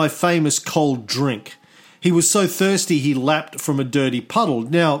this is my famous cold drink." He was so thirsty he lapped from a dirty puddle.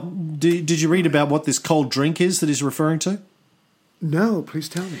 Now, did you read about what this cold drink is that he's referring to? No, please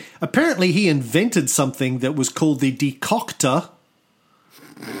tell me. Apparently he invented something that was called the decoctor.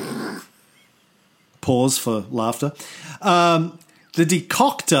 Pause for laughter. The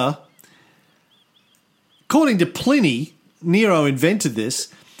decoctor, according to Pliny, Nero invented this.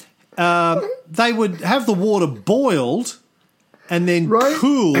 They would have the water boiled and then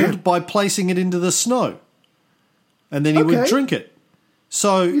cooled by placing it into the snow. And then he would drink it.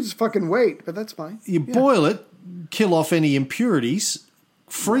 So you just fucking wait, but that's fine. You boil it, kill off any impurities,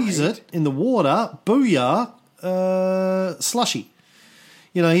 freeze it in the water, booyah, slushy.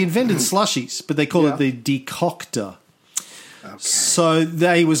 He invented slushies, but they call it the decoctor. Okay. So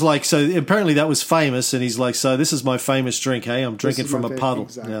he was like, so apparently that was famous, and he's like, so this is my famous drink, hey? I'm drinking from a puddle.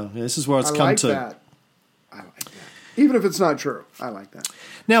 Exactly. Yeah, this is where it's come to. I like that. Even if it's not true, I like that.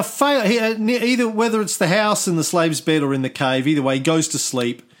 Now, either whether it's the house in the slave's bed or in the cave, either way, he goes to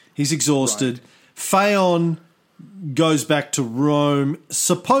sleep. He's exhausted. Right. Phaon goes back to Rome,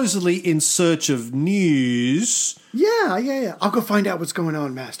 supposedly in search of news. Yeah. I'll go find out what's going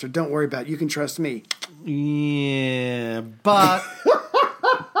on, Master. Don't worry about it. You can trust me. Yeah, but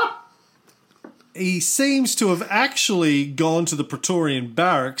he seems to have actually gone to the Praetorian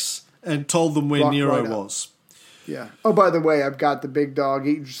barracks and told them where Nero was. Yeah. Oh, by the way, I've got the big dog.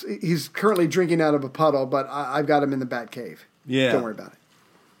 He's currently drinking out of a puddle, but I've got him in the bat cave. Yeah. Don't worry about it.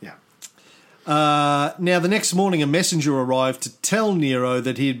 Now, the next morning, a messenger arrived to tell Nero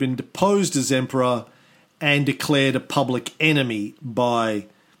that he had been deposed as emperor and declared a public enemy by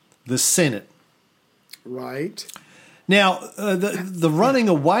the Senate. Right. Now, the running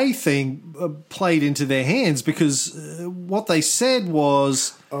away thing played into their hands because what they said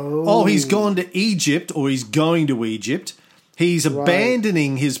was, he's gone to Egypt or he's going to Egypt. He's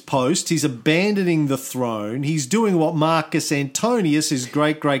abandoning his post. He's abandoning the throne. He's doing what Marcus Antonius, his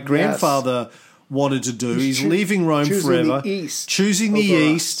great-great-grandfather, wanted to do. He's leaving Rome forever. Choosing the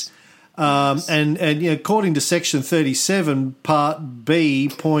East. And according to Section 37, Part B,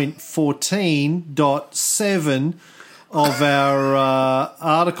 point 14.7 of our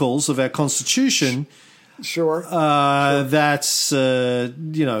articles of our Constitution... Sure. That's that's a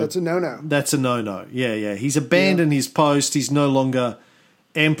no-no. That's a no-no. Yeah. He's abandoned his post. He's no longer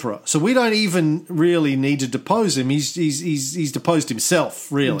emperor. So we don't even really need to depose him. He's deposed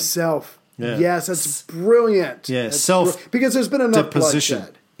himself, really. Himself. Yeah. Yes, that's brilliant. Yeah, because there's been enough deposition.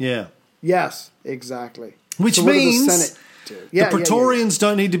 bloodshed. Yeah. Yes, exactly. Which so what means does the Senate do? Yeah, the Praetorians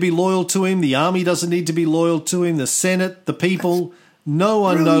don't need to be loyal to him. The army doesn't need to be loyal to him. The Senate, the people, no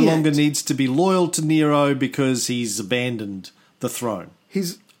one no longer needs to be loyal to Nero because he's abandoned the throne.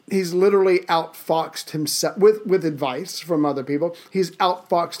 He's literally outfoxed himself with advice from other people. He's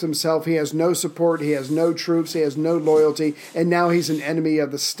outfoxed himself. He has no support. He has no troops. He has no loyalty. And now he's an enemy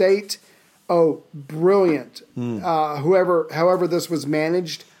of the state. Oh, brilliant. However this was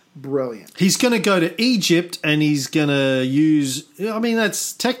managed, brilliant. He's going to go to Egypt and he's going to use... I mean,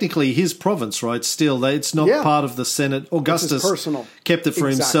 that's technically his province, right? Still, it's not part of the Senate. Augustus kept it for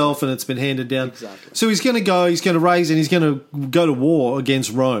himself and it's been handed down. Exactly. So he's going to go, he's going to raise, and he's going to go to war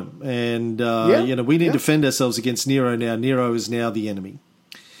against Rome. And, we need to defend ourselves against Nero now. Nero is now the enemy.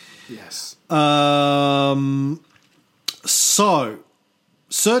 Yes. So...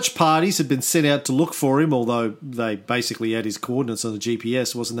 search parties had been sent out to look for him, although they basically had his coordinates on the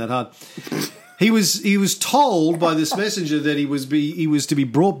GPS. It wasn't that hard. He was told by this messenger that he was to be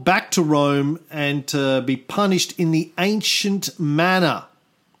brought back to Rome and to be punished in the ancient manner.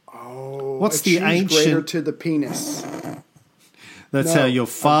 Oh, what's the ancient? Greater to the penis. That's how your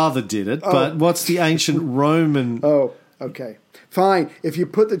father did it. But what's the ancient Roman? Oh, okay. Fine. If you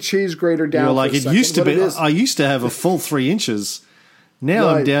put the cheese grater down, you're like, it used to be. I used to have a full 3 inches. Now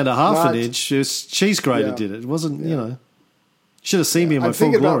I'm down to half an inch. Cheese grater did it. It wasn't, should have seen me in my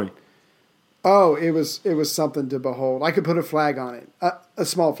full glory. It was something to behold. I could put a flag on it, a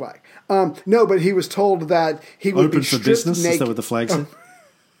small flag. No, but he was told that he would open be for business. Naked. Is that what the flag said?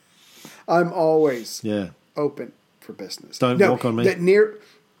 I'm always open for business. Don't walk on me.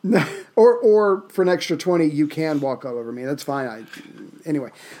 Or for an extra 20, you can walk all over me. That's fine. Anyway.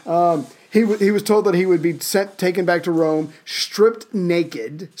 He was told that he would be taken back to Rome, stripped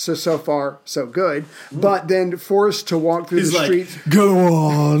naked. So far, so good. But then forced to walk through the streets. Go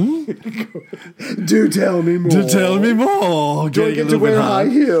on. Do tell me more. Do tell me more. Don't get to wear high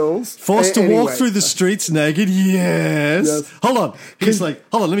heels. Forced to walk through the streets naked. Yes. Hold on. He's like,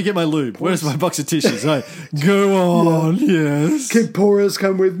 hold on. Let me get my lube. Where's my box of tissues? Right. Go on. Yes. Can Porras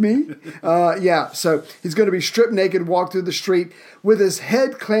come with me? So he's going to be stripped naked, walk through the street with his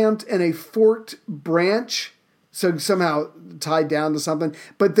head clamped in a forked branch, so somehow tied down to something,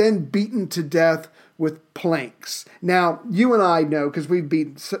 but then beaten to death with planks. Now, you and I know, because we've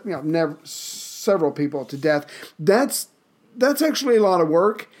beaten several people to death, that's actually a lot of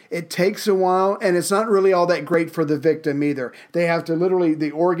work. It takes a while, and it's not really all that great for the victim either. They have to literally,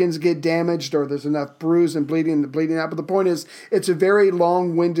 the organs get damaged, or there's enough bruise and bleeding out. But the point is, it's a very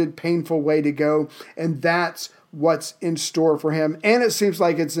long-winded, painful way to go, and that's what's in store for him. And it seems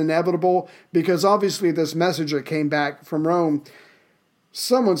like it's inevitable, because obviously this messenger came back from Rome.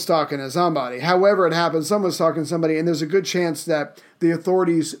 Someone's talking to somebody. However it happens, someone's talking to somebody, and there's a good chance that the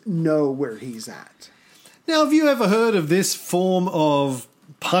authorities know where he's at. Now, have you ever heard of this form of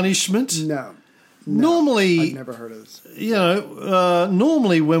punishment? No. Normally, I've never heard of this.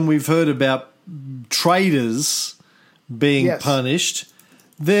 Normally when we've heard about traitors being punished,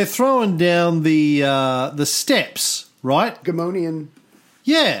 they're throwing down the steps, right? Gammonian.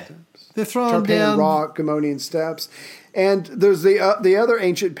 Yeah, they're throwing down rock, Gammonian steps. And there's the other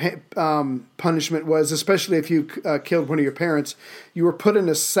ancient punishment was, especially if you killed one of your parents, you were put in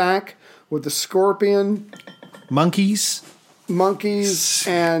a sack with a scorpion, monkeys,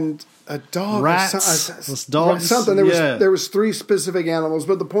 and a dog, rats, dogs, something. There was 3 specific animals.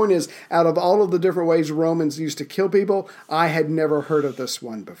 But the point is, out of all of the different ways Romans used to kill people, I had never heard of this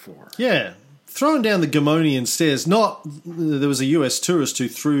one before. Yeah, throwing down the Gammonian stairs. There was a U.S. tourist who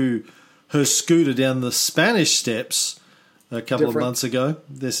threw her scooter down the Spanish steps a couple of months ago.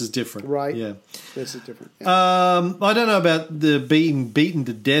 This is different, right? Yeah, this is different. Yeah. I don't know about the beaten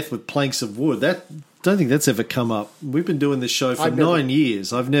to death with planks of wood. Don't think that's ever come up. We've been doing this show for 9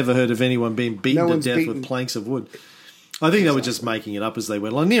 years. I've never heard of anyone being beaten to death with planks of wood. I think they were just making it up as they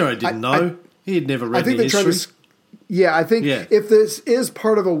went along. Nero didn't know. He had never read the history. I think if this is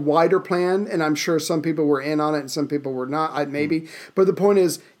part of a wider plan, and I'm sure some people were in on it and some people were not, maybe. But the point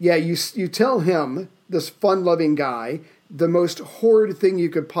is, you tell him, this fun-loving guy, the most horrid thing you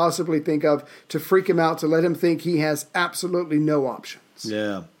could possibly think of to freak him out, to let him think he has absolutely no options.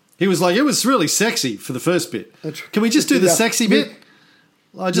 Yeah. He was like, it was really sexy for the first bit. Can we just do the sexy bit?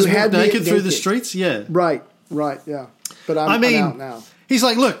 I just walk naked through the streets? Yeah. Right, yeah. But I'm out now. He's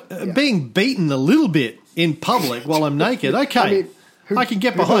like, look, being beaten a little bit in public while I'm naked, okay. I can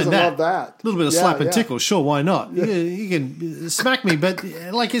get Who behind doesn't that. love that? A little bit of Yeah, slap and yeah. tickle, sure, why not? You can smack me, but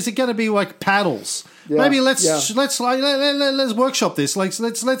like, is it going to be like paddles? Yeah, Maybe let's workshop this. Like,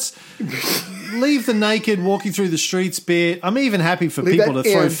 let's leave the naked walking through the streets bit. I'm even happy for Leave people to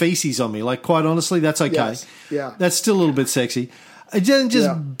that throw in. feces on me. Like, quite honestly, that's okay. Yes, yeah. That's still a little bit sexy.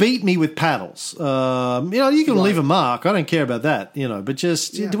 Just beat me with paddles. You can leave a mark. I don't care about that. But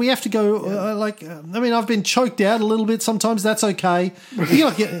just do we have to go? I've been choked out a little bit. Sometimes that's okay.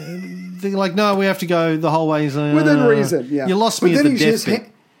 They're like, no, we have to go the whole way. Within reason, yeah. You lost me at the death bit.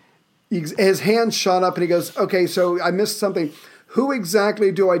 His hand shot up and he goes, okay, so I missed something. Who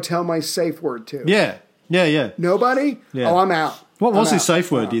exactly do I tell my safe word to? Yeah. Nobody? Yeah. Oh, I'm out. What was I'm his out.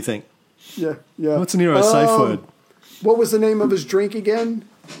 safe word, do you think? Yeah. What's Nero's safe word? What was the name of his drink again?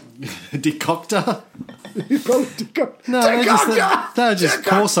 Decoctor? No, they just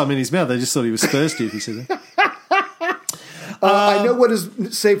pour some in his mouth. They just thought he was thirsty if he said that. I know what his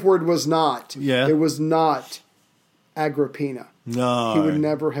safe word was not. Yeah. It was not Agrippina. No. He would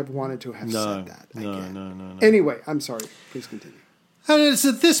never have wanted to have said that again. No. Anyway, I'm sorry. Please continue. And it's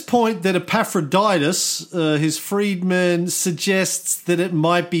at this point that Epaphroditus, his freedman, suggests that it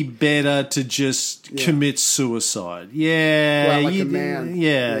might be better to just commit suicide. Yeah, Like a man.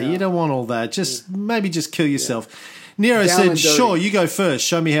 Yeah, you don't want all that. Maybe just kill yourself. Nero Down said, and dirty. "Sure, you go first.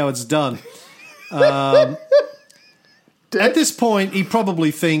 Show me how it's done." At this point, he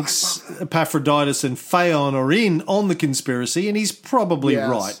probably thinks Epaphroditus and Phaon are in on the conspiracy, and he's probably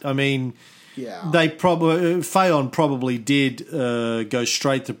right. I mean, Phaon probably did go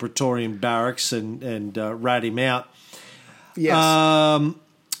straight to Praetorian barracks and rat him out. Yes.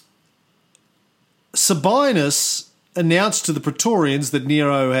 Sabinus announced to the Praetorians that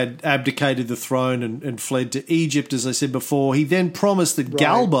Nero had abdicated the throne and fled to Egypt, as I said before. He then promised that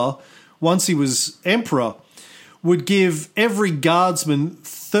Galba, once he was emperor, would give every guardsman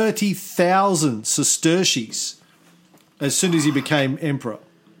 30,000 sesterces as soon as he became emperor.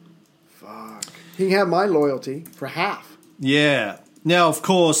 Fuck. He had my loyalty for half. Yeah. Now, of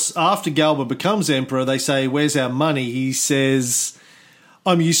course, after Galba becomes emperor, they say, "Where's our money?" He says,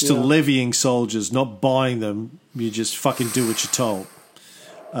 "I'm used to levying soldiers, not buying them. You just fucking do what you're told."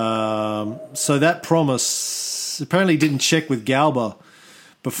 So that promise apparently didn't check with Galba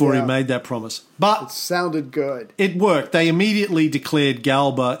before he made that promise. But it sounded good. It worked. They immediately declared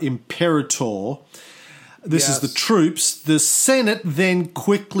Galba imperator. This is the troops. The Senate then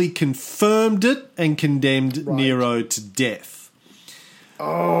quickly confirmed it and condemned Nero to death.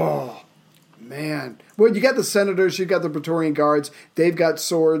 Oh, man. Well, you got the senators, you got the Praetorian guards. They've got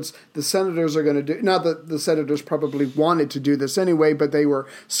swords. The senators are going to do... Not that the senators probably wanted to do this anyway, but they were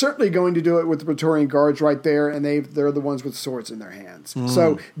certainly going to do it with the Praetorian guards right there, and they're the ones with swords in their hands.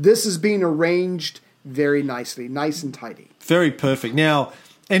 So this is being arranged very nicely, nice and tidy. Very perfect. Now,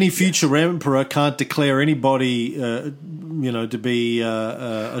 any future emperor can't declare anybody, to be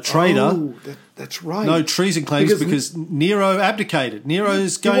a traitor. Oh, that's right. No treason claims because Nero abdicated.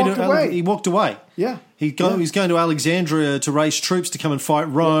 He walked away. Yeah. He's going to Alexandria to raise troops to come and fight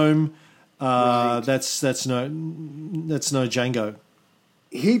Rome. That's no Django.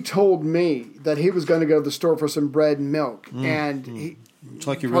 He told me that he was going to go to the store for some bread and milk, and he it's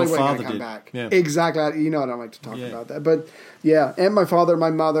like your real father did. Back. Yeah. Exactly. You know I don't like to talk about that, but and my father,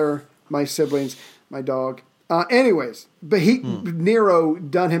 my mother, my siblings, my dog. Anyways, but Nero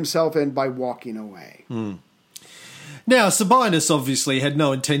done himself in by walking away. Now, Sabinus obviously had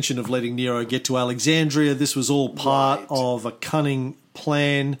no intention of letting Nero get to Alexandria. This was all part of a cunning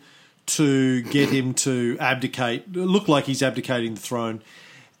plan to get him to abdicate, look like he's abdicating the throne,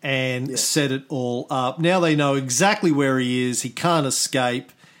 and set it all up. Now they know exactly where he is. He can't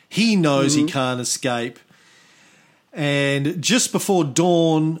escape. He knows he can't escape. And just before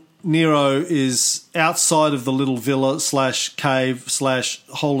dawn, Nero is outside of the little villa / cave /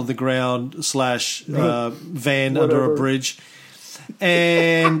 hole in the ground / van under a bridge.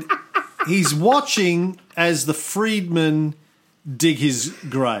 And he's watching as the freedmen dig his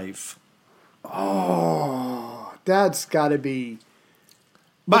grave. Oh, that's got to be...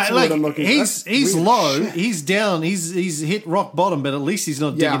 But he's low, he's down, he's hit rock bottom, but at least he's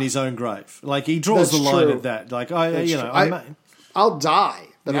not digging his own grave. Like, he draws the line at that. Like, I'll die,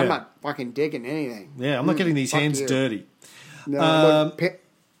 but I'm not fucking digging anything. Yeah, I'm not getting these hands dirty. No,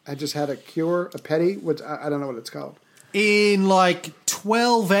 I just had a petty, which I don't know what it's called. In like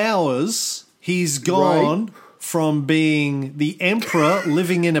 12 hours, he's gone from being the emperor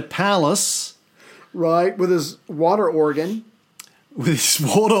living in a palace. Right, with his water organ.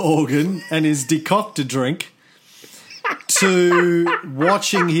 And his decoctor drink to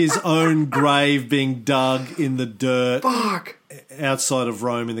watching his own grave being dug in the dirt. Fuck. outside of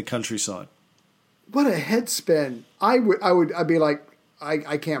Rome in the countryside. What a head spin. I'd be like,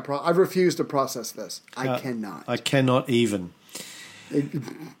 I can't, I refuse to process this. I cannot. I cannot even.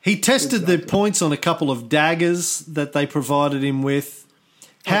 He tested the points on a couple of daggers that they provided him with.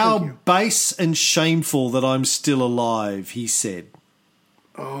 How base and shameful that I'm still alive, he said.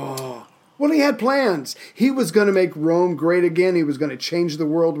 Oh. Well, he had plans. He was going to make Rome great again. He was going to change the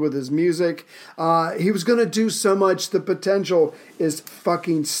world with his music. He was going to do so much. The potential is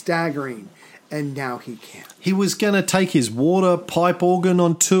fucking staggering. And now he can't. He was going to take his water pipe organ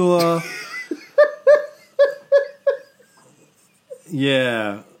on tour.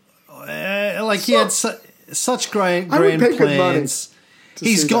 Yeah. He had such grand plans.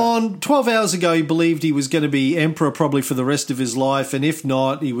 He's gone. 12 hours ago, he believed he was going to be emperor probably for the rest of his life, and if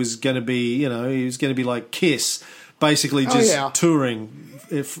not, he was going to be, he was going to be like Kiss, basically just touring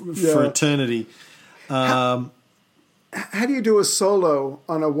for eternity. How do you do a solo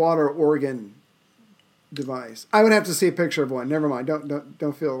on a water organ device? I would have to see a picture of one. Never mind.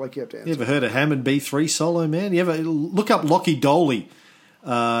 Don't feel like you have to answer. You ever heard a Hammond B3 solo, man? You ever look up Lockie Doley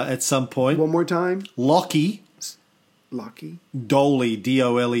at some point? One more time. Lockie Doley,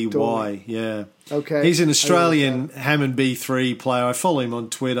 Doley. Doley. Yeah. Okay. He's an Australian Hammond B3 player. I follow him on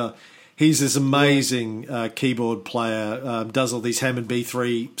Twitter. He's this amazing keyboard player. Does all these Hammond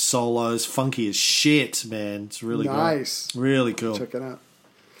B3 solos. Funky as shit, man. It's really nice. Great. Really cool. Check it out.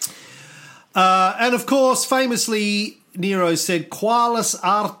 And of course, famously, Nero said, "Qualis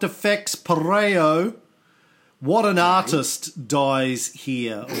artifex pareo." What an artist dies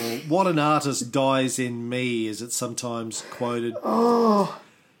here, or what an artist dies in me, as it's sometimes quoted. Oh,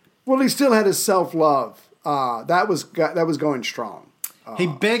 well, he still had his self-love. That was going strong. He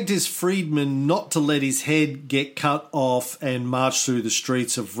begged his freedmen not to let his head get cut off and march through the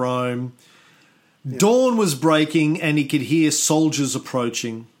streets of Rome. Yeah. Dawn was breaking, and he could hear soldiers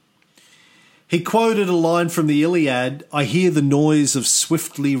approaching. He quoted a line from the Iliad, "I hear the noise of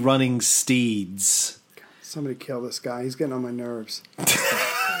swiftly running steeds." Somebody kill this guy. He's getting on my nerves.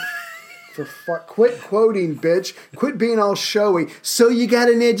 Quit quoting, bitch. Quit being all showy. So you got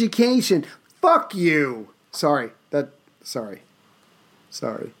an education. Fuck you. Sorry. Sorry.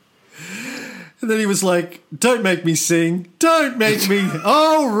 And then he was like, "Don't make me sing. Don't make me.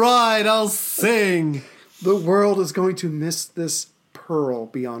 All right, I'll sing." The world is going to miss this pearl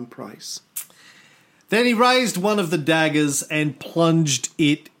beyond price. Then he raised one of the daggers and plunged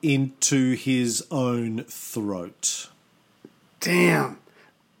it into his own throat. Damn.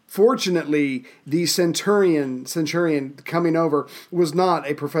 Fortunately, the centurion coming over was not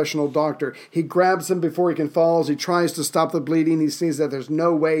a professional doctor. He grabs him before he can fall. He tries to stop the bleeding. He sees that there's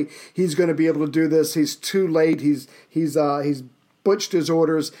no way he's going to be able to do this. He's too late. He's butched his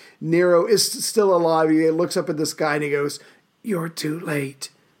orders. Nero is still alive. He looks up at this guy and he goes, "You're too late.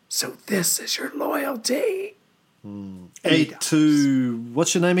 So this is your loyalty." A2,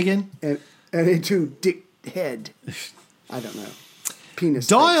 what's your name again? And A2, Dick Head. I don't know. Penis.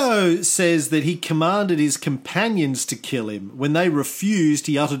 Dio says that he commanded his companions to kill him. When they refused,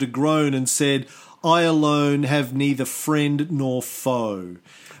 he uttered a groan and said, "I alone have neither friend nor foe."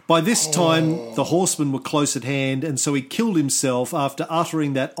 By this time, the horsemen were close at hand, and so he killed himself after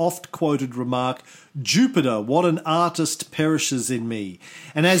uttering that oft-quoted remark, "Jupiter, what an artist perishes in me."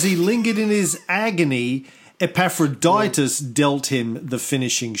 And as he lingered in his agony, Epaphroditus dealt him the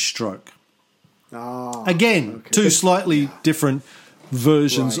finishing stroke. Again, two slightly different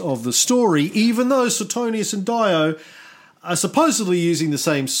versions of the story, even though Suetonius and Dio are supposedly using the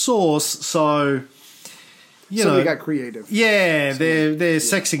same source, so... Somebody got creative. Yeah, they're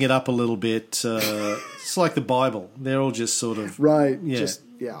sexing it up a little bit. It's like the Bible. They're all just sort of... Right.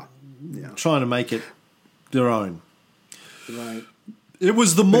 Yeah. Trying to make it their own. Right. It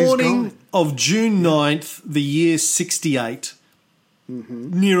was the morning of June 9th, the year 68.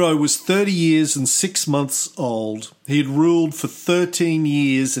 Mm-hmm. Nero was 30 years and 6 months old. He had ruled for 13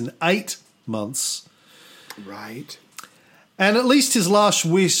 years and 8 months. Right. And at least his last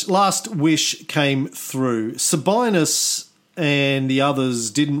wish came through. Sabinus and the others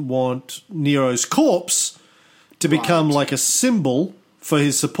didn't want Nero's corpse to become like a symbol for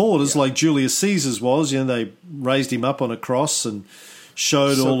his supporters, like Julius Caesar's was. They raised him up on a cross and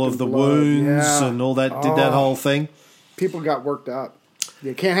showed all of the wounds and all that, did that whole thing. People got worked up.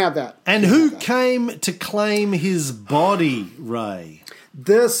 You can't have that. And who came to claim his body, Ray?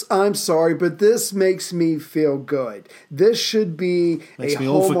 This, I'm sorry, but this makes me feel good. This should be a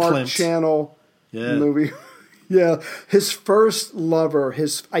Hallmark Channel movie. Yeah. His first lover,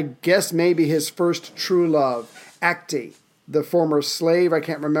 I guess maybe his first true love, Acte, the former slave, I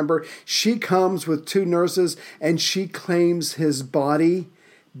can't remember. She comes with 2 nurses and she claims his body.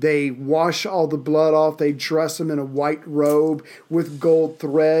 They wash all the blood off. They dress him in a white robe with gold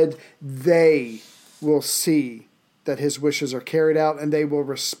thread. They will see that his wishes are carried out and they will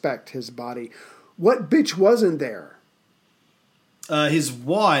respect his body. What bitch wasn't there? His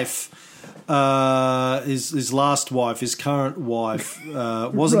wife, his last wife, his current wife,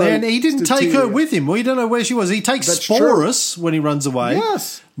 wasn't there, and he didn't take her with him. We don't know where she was. He takes Sporus when he runs away.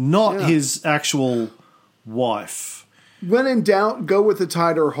 Yes, not his actual wife. When in doubt, go with the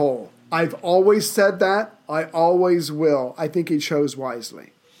tighter hole. I've always said that. I always will. I think he chose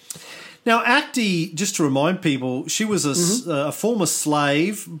wisely. Now, Acte, just to remind people, she was a former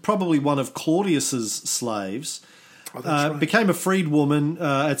slave, probably one of Claudius's slaves. Oh, that's right. Became a freed woman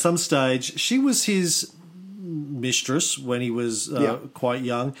at some stage. She was his mistress when he was quite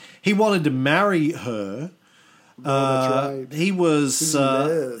young. He wanted to marry her. That's right. He was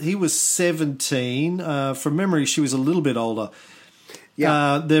 17. From memory, she was a little bit older.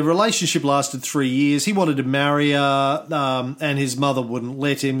 Yeah. Their relationship lasted 3 years. He wanted to marry her, and his mother wouldn't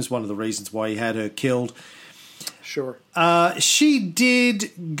let him. It's one of the reasons why he had her killed. Sure. She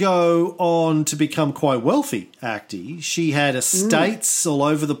did go on to become quite wealthy, Acte. She had estates all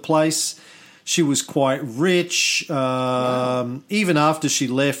over the place. She was quite rich. Even after she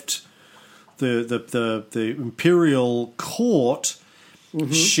left the imperial court,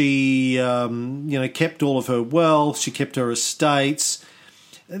 she kept all of her wealth. She kept her estates.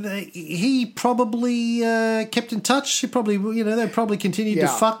 He probably kept in touch. He probably, they probably continued to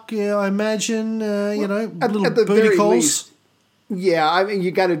fuck. I imagine, little at the booty very calls. Least, yeah, I mean,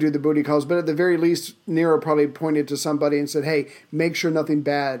 you got to do the booty calls, but at the very least, Nero probably pointed to somebody and said, "Hey, make sure nothing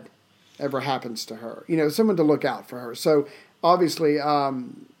bad ever happens to her." Someone to look out for her. So obviously,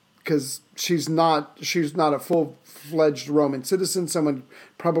 because she's not a full-fledged Roman citizen, someone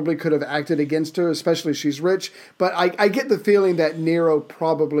probably could have acted against her, especially she's rich. But I get the feeling that Nero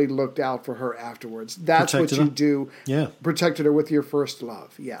probably looked out for her afterwards. That's Protected what you her. do. Yeah. Protected her with your first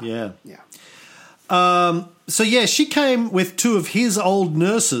love. Yeah. Yeah. Yeah. She came with 2 of his old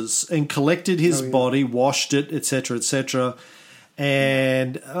nurses and collected his body, washed it, etc., etc.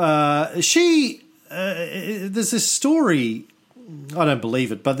 And there's this story, I don't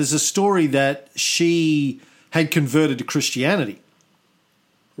believe it, but there's a story that she had converted to Christianity.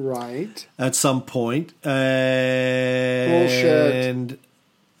 Right. At some point. And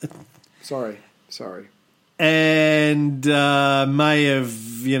Bullshit. Sorry. And may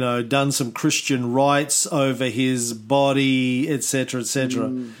have, done some Christian rites over his body, etc.,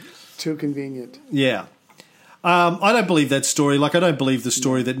 etc. Too convenient. Yeah. I don't believe that story. I don't believe the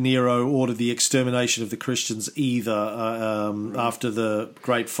story that Nero ordered the extermination of the Christians either after the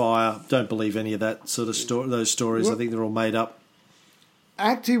Great Fire. Don't believe any of that sort of those stories. I think they're all made up.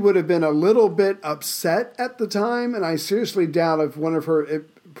 Acte would have been a little bit upset at the time, and I seriously doubt if one of her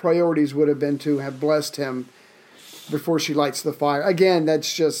priorities would have been to have blessed him before she lights the fire. Again, that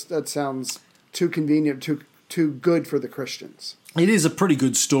sounds too convenient, too good for the Christians. It is a pretty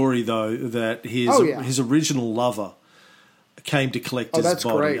good story, though, that his original lover came to collect his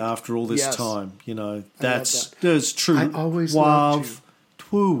body great. after all this time. That's true. I always loved you.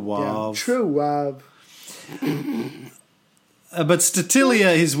 True love. Yeah, true love. But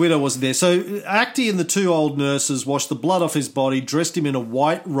Statilia, his widow, wasn't there. So Acte and the 2 old nurses washed the blood off his body, dressed him in a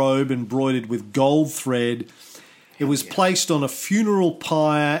white robe embroidered with gold thread. It was placed on a funeral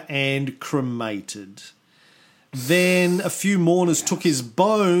pyre and cremated. Then a few mourners took his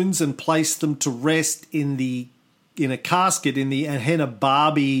bones and placed them to rest in a casket in the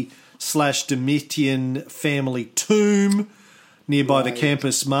Ahenobarbie/Domitian family tomb nearby the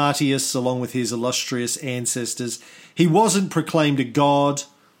Campus Martius, along with his illustrious ancestors. He wasn't proclaimed a god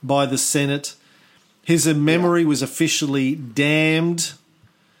by the Senate. His memory was officially damned.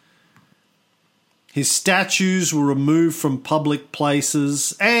 His statues were removed from public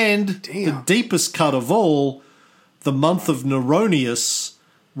places. And the deepest cut of all, the month of Neronius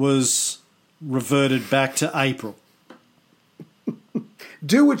was reverted back to April.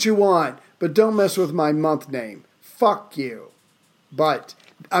 Do what you want, but don't mess with my month name. Fuck you. But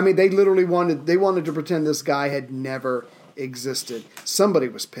they literally wanted to pretend this guy had never existed. Somebody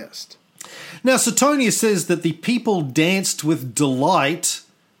was pissed. Now, Suetonius says that the people danced with delight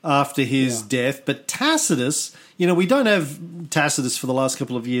after his death, but Tacitus, we don't have Tacitus for the last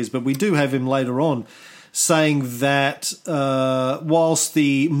couple of years, but we do have him later on, saying that whilst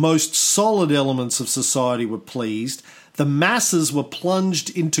the most solid elements of society were pleased, the masses were plunged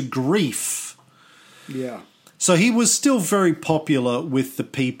into grief. Yeah. So he was still very popular with the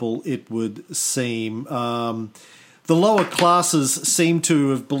people, it would seem. The the lower classes seem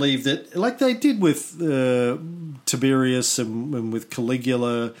to have believed that, like they did with Tiberius and with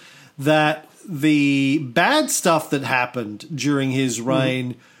Caligula, that the bad stuff that happened during his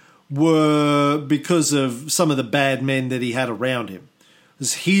reign were because of some of the bad men that he had around him. It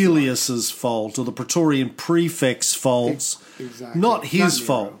was Helios's fault or the Praetorian prefect's faults. Exactly. Not his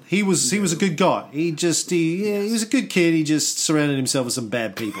fault. He was a good guy. He was a good kid. He just surrounded himself with some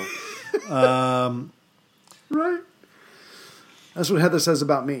bad people. Right. That's what Heather says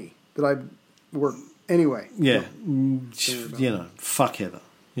about me, that I work anyway. Yeah. Fuck Heather.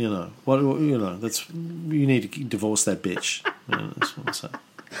 That's you need to divorce that bitch. That's what I'm saying.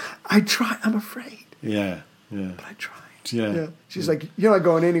 I try. I'm afraid. Yeah. But I tried. Yeah. She's like, you're not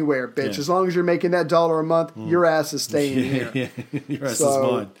going anywhere, bitch. Yeah. As long as you're making that $1 a month, your ass is staying here. Yeah. Your ass is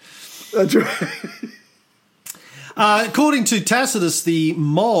mine. That's right. According to Tacitus, the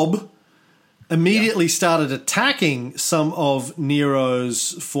mob immediately started attacking some of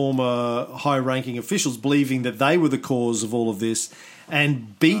Nero's former high-ranking officials, believing that they were the cause of all of this,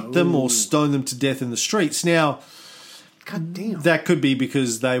 and beat them or stone them to death in the streets. Now, God damn. that could be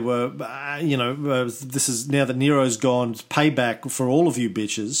because they were, this is now that Nero's gone, payback for all of you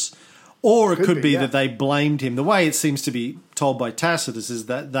bitches. Or it could be that they blamed him. The way it seems to be told by Tacitus is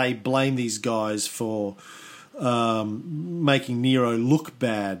that they blame these guys for making Nero look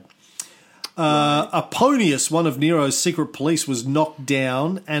bad. Aponius, one of Nero's secret police, was knocked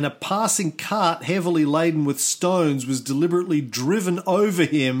down, and a passing cart heavily laden with stones was deliberately driven over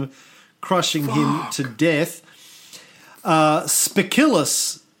him, crushing him to death.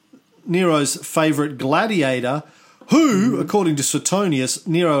 Spicillus, Nero's favourite gladiator, who, according to Suetonius,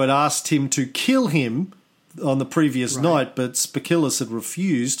 Nero had asked him to kill him on the previous night, but Spicillus had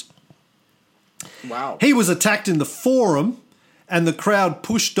refused. Wow. He was attacked in the Forum, and the crowd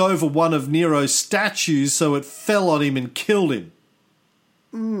pushed over one of Nero's statues so it fell on him and killed him.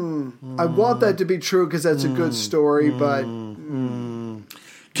 I want that to be true because that's a good story, but...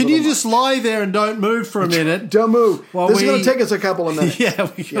 Can you just lie there and don't move for a minute? Don't move. This is going to take us a couple of minutes.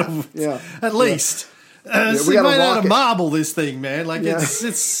 At least. It's we made gotta out rock of it. marble, this thing, man. Like,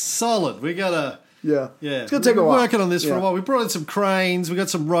 it's solid. We got to... Yeah. Yeah. It's going to take a while. We're working on this for a while. We brought in some cranes. We got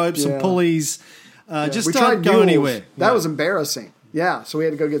some ropes, some pulleys. Just we don't tried go mules. anywhere. That was embarrassing. Yeah, so we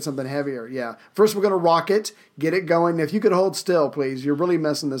had to go get something heavier. Yeah. First, we're going to rock it, get it going. If you could hold still, please. You're really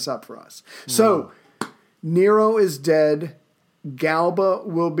messing this up for us. So, Nero is dead. Galba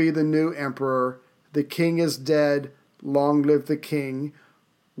will be the new emperor. The king is dead. Long live the king.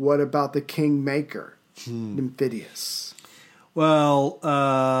 What about the kingmaker, Nymphidius? Well,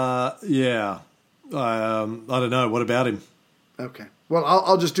 yeah. I don't know. What about him? Okay. Well,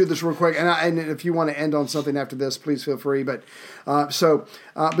 I'll just do this real quick, and if you want to end on something after this, please feel free. But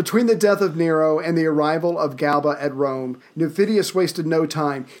between the death of Nero and the arrival of Galba at Rome, Nymphidius wasted no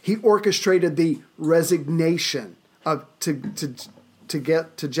time. He orchestrated the resignation of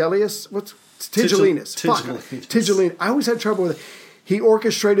Tigellinus. What's Tigellinus? Tigellinus. I always had trouble with it. He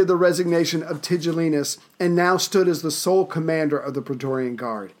orchestrated the resignation of Tigellinus and now stood as the sole commander of the Praetorian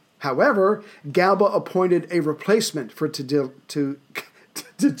Guard. However, Galba appointed a replacement for Tigellinus.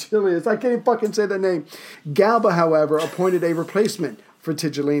 I can't even fucking say that name. Galba, however, appointed a replacement for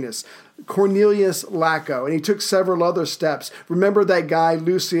Tigellinus, Cornelius Laco, and he took several other steps. Remember that guy,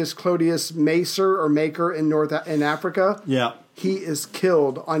 Lucius Clodius Maker in Africa? Yeah. He is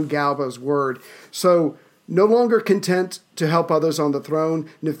killed on Galba's word. So, no longer content to help others on the throne,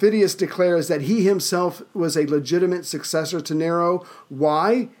 Nymphidius declares that he himself was a legitimate successor to Nero.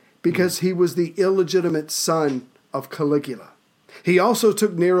 Why? Because he was the illegitimate son of Caligula. He also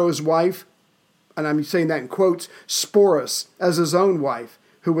took Nero's wife, and I'm saying that in quotes, Sporus, as his own wife,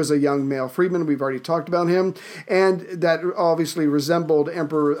 who was a young male freedman. We've already talked about him. And that obviously resembled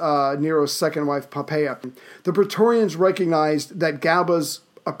Emperor Nero's second wife, Poppaea. The Praetorians recognized that Galba's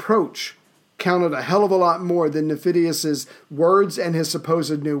approach counted a hell of a lot more than Nymphidius's words and his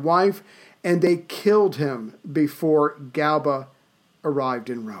supposed new wife, and they killed him before Galba arrived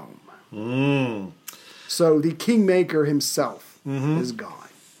in Rome. So the kingmaker himself is gone.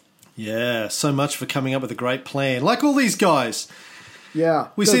 Yeah, so much for coming up with a great plan. Like all these guys. Yeah.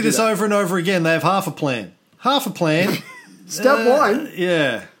 We see this over and over again. They have half a plan. Half a plan. Step one.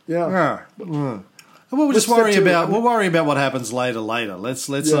 Yeah. Yeah. We'll just worry about what happens later. Let's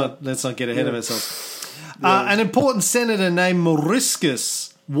not get ahead of ourselves. An important senator named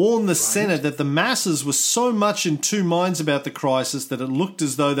Moriscus warned the Senate that the masses were so much in two minds about the crisis that it looked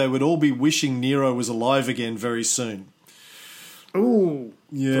as though they would all be wishing Nero was alive again very soon. Ooh.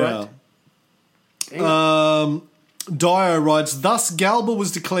 Yeah. Dio writes, thus Galba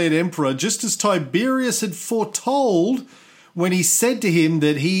was declared emperor just as Tiberius had foretold when he said to him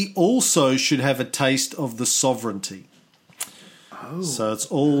that he also should have a taste of the sovereignty. Oh, so it's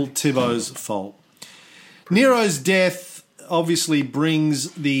all Thibaut's fault. Nero's death obviously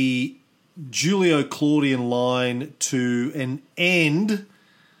brings the Julio-Claudian line to an end.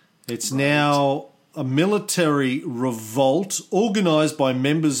 It's now a military revolt organised by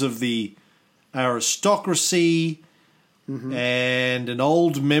members of the aristocracy and an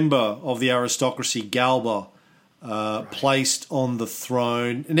old member of the aristocracy, Galba, placed on the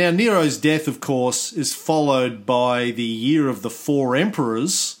throne. Now, Nero's death, of course, is followed by the year of the 4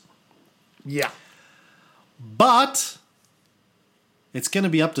 emperors. Yeah. But it's going to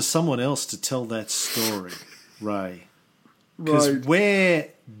be up to someone else to tell that story, Ray. Because we're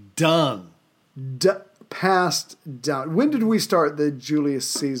done. Past done. When did we start the Julius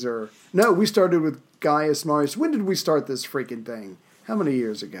Caesar? No, we started with Gaius Marius. When did we start this freaking thing? How many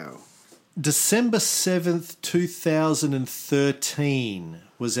years ago? December 7th, 2013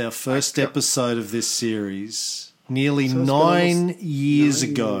 was our first episode of this series. Nearly 9 years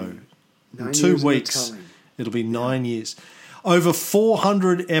ago. In 2 weeks, it'll be 9 years. Over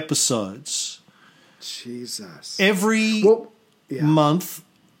 400 episodes. Jesus. Every month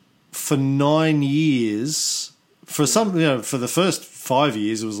for 9 years. For some, for the first 5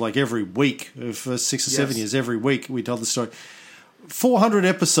 years, it was like every week. For 6 or 7 years, every week we told the story. 400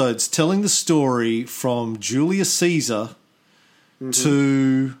 episodes telling the story from Julius Caesar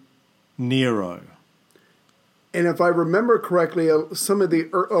to Nero. And if I remember correctly, a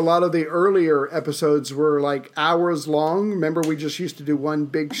lot of the earlier episodes were like hours long. Remember, we just used to do one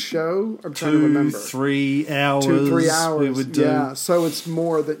big show. I'm trying to remember. 3 hours. 2-3 hours. We would do. Yeah. So it's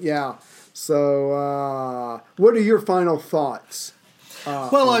more that. Yeah. So, what are your final thoughts?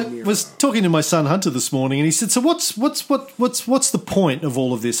 Well, I was talking to my son Hunter this morning, and he said, "So what's the point of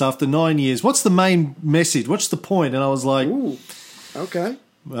all of this after 9 years? What's the main message? What's the point?" And I was like, "Ooh, okay,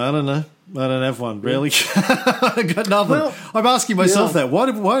 I don't know. I don't have one really. I got nothing. Well, I'm asking myself that.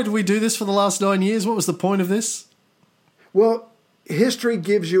 Why did we do this for the last 9 years? What was the point of this?" Well, history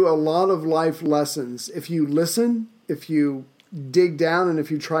gives you a lot of life lessons if you listen, if you dig down, and if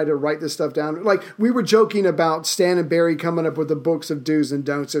you try to write this stuff down. Like we were joking about Stan and Barry coming up with the books of do's and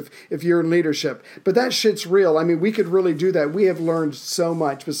don'ts if you're in leadership. But that shit's real. I mean, we could really do that. We have learned so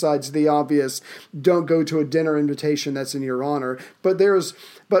much besides the obvious don't go to a dinner invitation that's in your honor. But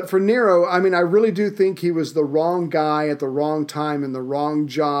for Nero, I mean, I really do think he was the wrong guy at the wrong time in the wrong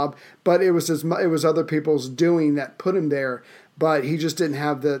job. But it was other people's doing that put him there. But he just didn't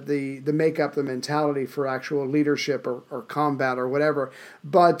have the makeup, the mentality for actual leadership or combat or whatever.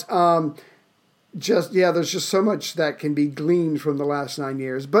 But there's just so much that can be gleaned from the last 9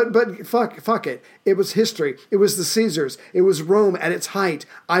 years. But fuck it. It was history. It was the Caesars. It was Rome at its height.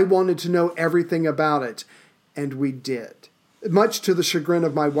 I wanted to know everything about it. And we did. Much to the chagrin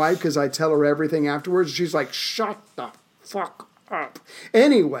of my wife, because I tell her everything afterwards. She's like, shut the fuck up.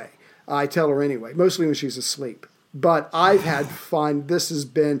 Anyway, I tell her anyway, mostly when she's asleep. But I've had fun. This has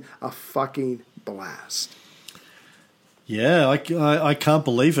been a fucking blast. Yeah, I can't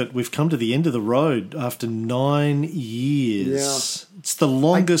believe it. We've come to the end of the road after 9 years. Yeah. It's the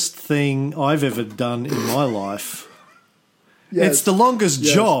longest thing I've ever done in my life. Yes. It's the longest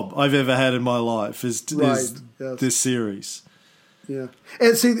job I've ever had in my life is this series. Yeah.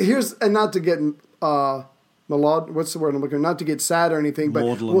 And see, and not to get what's the word I'm looking for? Not to get sad or anything,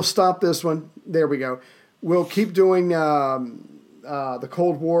 but we'll stop this one. There we go. We'll keep doing the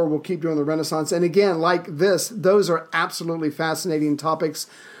Cold War. We'll keep doing the Renaissance. And again, like this, those are absolutely fascinating topics,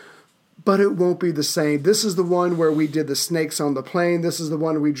 but it won't be the same. This is the one where we did the snakes on the plane. This is the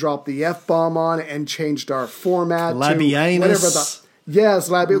one we dropped the F-bomb on and changed our format Labianus.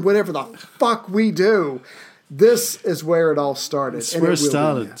 Whatever the fuck we do. This is where it all started. It's where it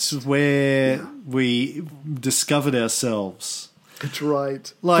started. This is where we discovered ourselves. That's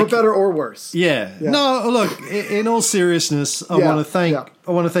right. For better or worse. Yeah. No, look, in all seriousness, I want to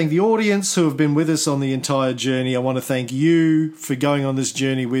thank the audience who have been with us on the entire journey. I want to thank you for going on this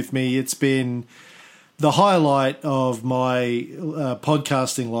journey with me. It's been the highlight of my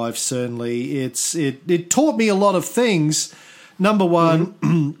podcasting life, certainly. It taught me a lot of things. Number one,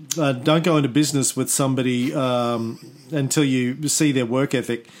 don't go into business with somebody until you see their work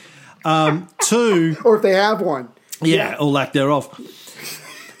ethic. 2... or if they have one. Yeah, or lack thereof.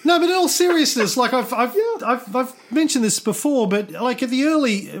 No, but in all seriousness, like I've mentioned this before, but like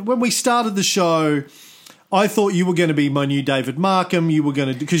when we started the show, I thought you were going to be my new David Markham. You were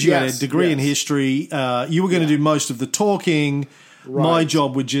going to, because you had a degree in history, you were going to do most of the talking. My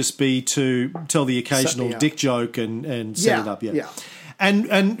job would just be to tell the occasional dick joke and set it up. Yeah.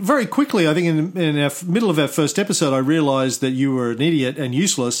 And very quickly, I think in our middle of our first episode, I realized that you were an idiot and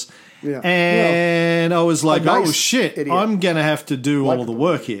useless. Yeah. And I was like, nice oh, shit, idiot. I'm going to have to do all of the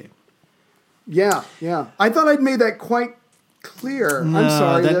work here. Yeah. I thought I'd made that quite clear. I'm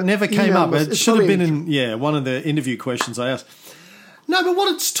sorry. That never came up. It should have been in one of the interview questions I asked. No, but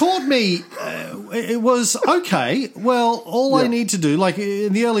what it's taught me, it was, okay, well, all I need to do, like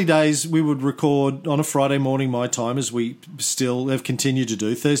in the early days, we would record on a Friday morning my time, as we still have continued to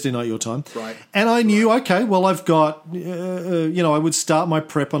do, Thursday night your time. Right. And I knew, okay, well, I've got, I would start my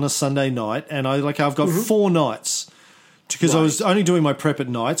prep on a Sunday night, and I've got 4 nights. Because I was only doing my prep at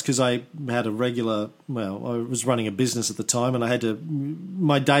nights because I had I was running a business at the time, and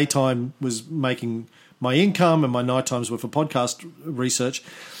my daytime was making my income and my night times were for podcast research.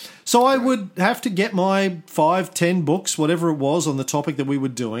 So I would have to get my 5-10 books, whatever it was, on the topic that we were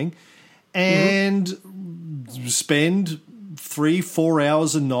doing, and spend 3-4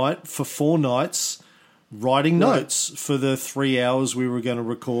 hours a night for 4 nights writing notes for the 3 hours we were going to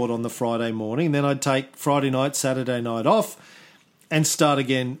record on the Friday morning. And then I'd take Friday night, Saturday night off and start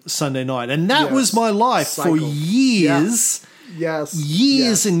again Sunday night. And that was my life for years. Yes.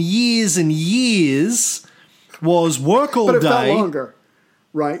 Years and years and years was work all day. But it felt longer,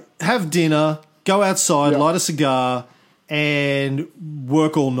 right? Have dinner, go outside, light a cigar, and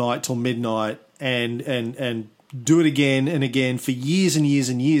work all night till midnight and do it again and again for years and years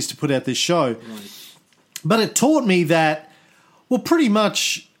and years to put out this show. Right. But it taught me that, well, pretty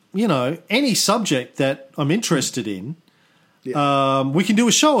much, any subject that I'm interested in, we can do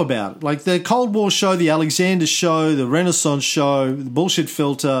a show about it. Like the Cold War show, the Alexander show, the Renaissance show, the Bullshit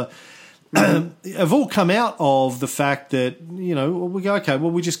Filter, have all come out of the fact that, we go, okay, well,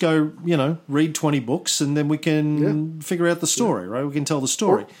 we just go, read 20 books and then we can figure out the story, right? We can tell the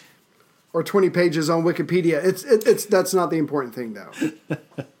story. Or 20 pages on Wikipedia. It's that's not the important thing, though.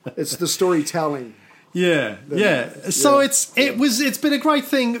 It's the storytelling. Yeah. So it's been a great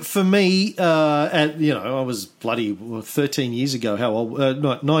thing for me. I was bloody 13 years ago. How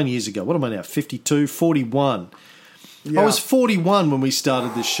old? 9 years ago. What am I now? 52, 41. Yeah. I was 41 when we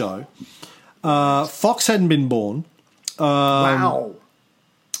started this show. Fox hadn't been born. Wow.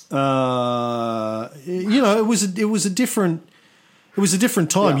 It was a different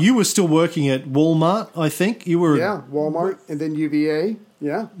time. Yeah. You were still working at Walmart, I think. You were Walmart and then UVA.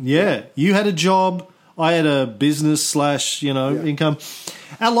 Yeah. Yeah. You had a job. I had a business / income.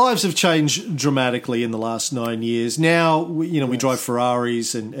 Our lives have changed dramatically in the last 9 years. Now, we drive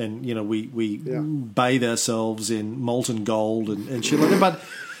Ferraris and we bathe ourselves in molten gold and shit like that.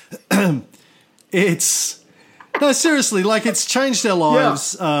 But it's seriously, like it's changed our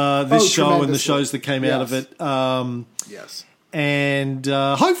lives. This show and the shows that came out of it. Yes. And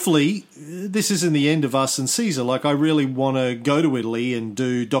hopefully this isn't the end of us and Caesar. Like I really want to go to Italy and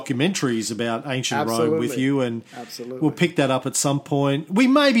do documentaries about ancient Rome with you, and we'll pick that up at some point. We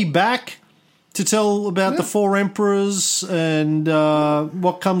may be back to tell about the 4 emperors and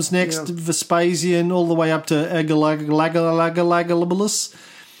what comes next, Vespasian, all the way up to Elagabalus.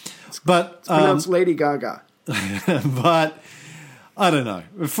 But it's pronounced Lady Gaga. But I don't know.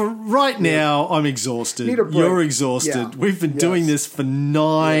 For right now, I'm exhausted. You're exhausted. Yeah. We've been doing this for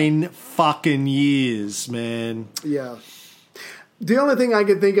 9 fucking years, man. Yeah. The only thing I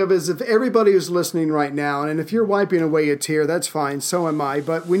can think of is if everybody who's listening right now, and if you're wiping away a tear, that's fine. So am I.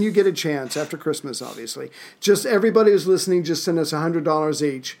 But when you get a chance, after Christmas, obviously, just everybody who's listening, just send us $100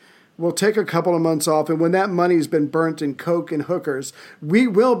 each. We'll take a couple of months off. And when that money's been burnt in coke and hookers, we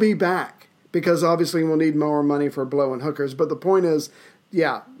will be back. Because obviously we'll need more money for blow and hookers. But the point is,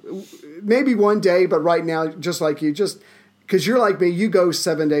 maybe one day, but right now, just like you, just because you're like me, you go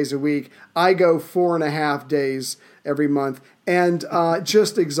 7 days a week. I go 4.5 days every month. And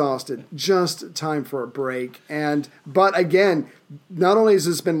just exhausted. Just time for a break. But again, not only has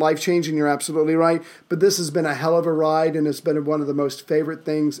this been life-changing, you're absolutely right, but this has been a hell of a ride, and it's been one of the most favorite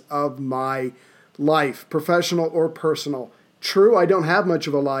things of my life, professional or personal. True, I don't have much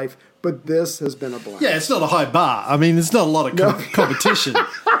of a life, but this has been a blast. Yeah, it's not a high bar. I mean, there's not a lot of competition.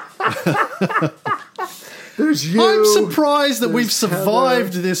 There's you. I'm surprised that we've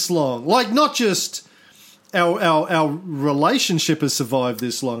survived this long. Like, not just our relationship has survived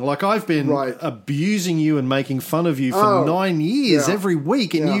this long. Like, I've been abusing you and making fun of you for 9 years every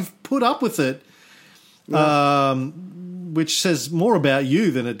week, and you've put up with it. Which says more about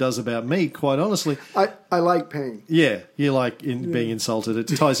you than it does about me, quite honestly. I like pain. Yeah, you like being insulted. It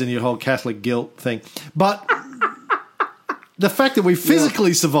ties into your whole Catholic guilt thing. But the fact that we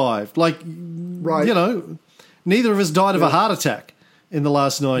physically survived, like, Neither of us died of a heart attack in the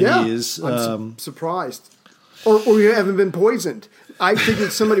last 9 years. I'm surprised. Or you haven't been poisoned. I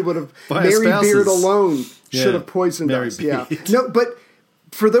figured somebody would have, Mary Beard alone should have poisoned us. Beard. Yeah. No, but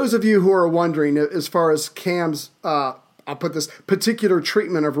for those of you who are wondering, as far as Cam's, I'll put this particular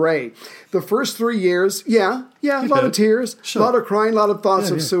treatment of Ray, the first 3 years, a lot of tears, a lot of crying, a lot of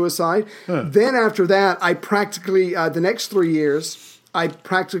thoughts of suicide. Then after that, I practically, the next 3 years, I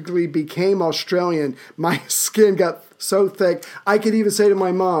practically became Australian. My skin got so thick, I could even say to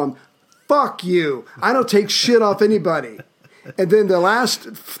my mom, fuck you. I don't take shit off anybody. And then the last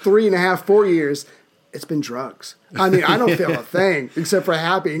 3.5, 4 years, it's been drugs. I mean, I don't feel a thing except for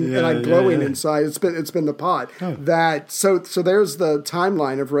happy and I'm glowing inside. It's been the pot. So there's the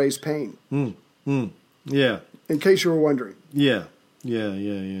timeline of Ray's pain. Yeah. In case you were wondering. Yeah.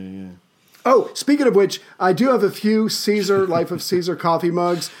 Oh, speaking of which, I do have a few Caesar Life of Caesar coffee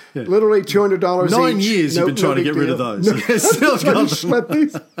mugs. Literally $200 each. 9 years you've been trying to get rid of those. Still got them.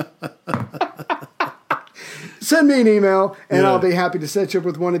 Send me an email, and I'll be happy to set you up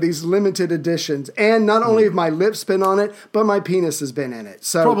with one of these limited editions. And not only have my lips been on it, but my penis has been in it.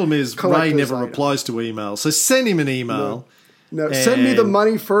 So problem is, Ray never replies to emails. So send him an email. No, send me the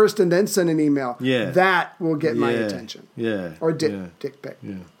money first, and then send an email. Yeah. That will get my attention. Yeah. Or dick pic.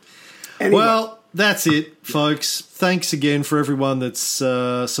 Yeah. Anyway. Well, that's it, folks. Thanks again for everyone that's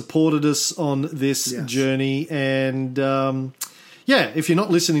supported us on this journey. And if you're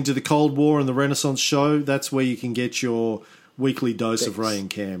not listening to the Cold War and the Renaissance show, that's where you can get your weekly dose of Ray and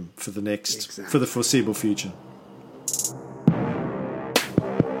Cam for the foreseeable future.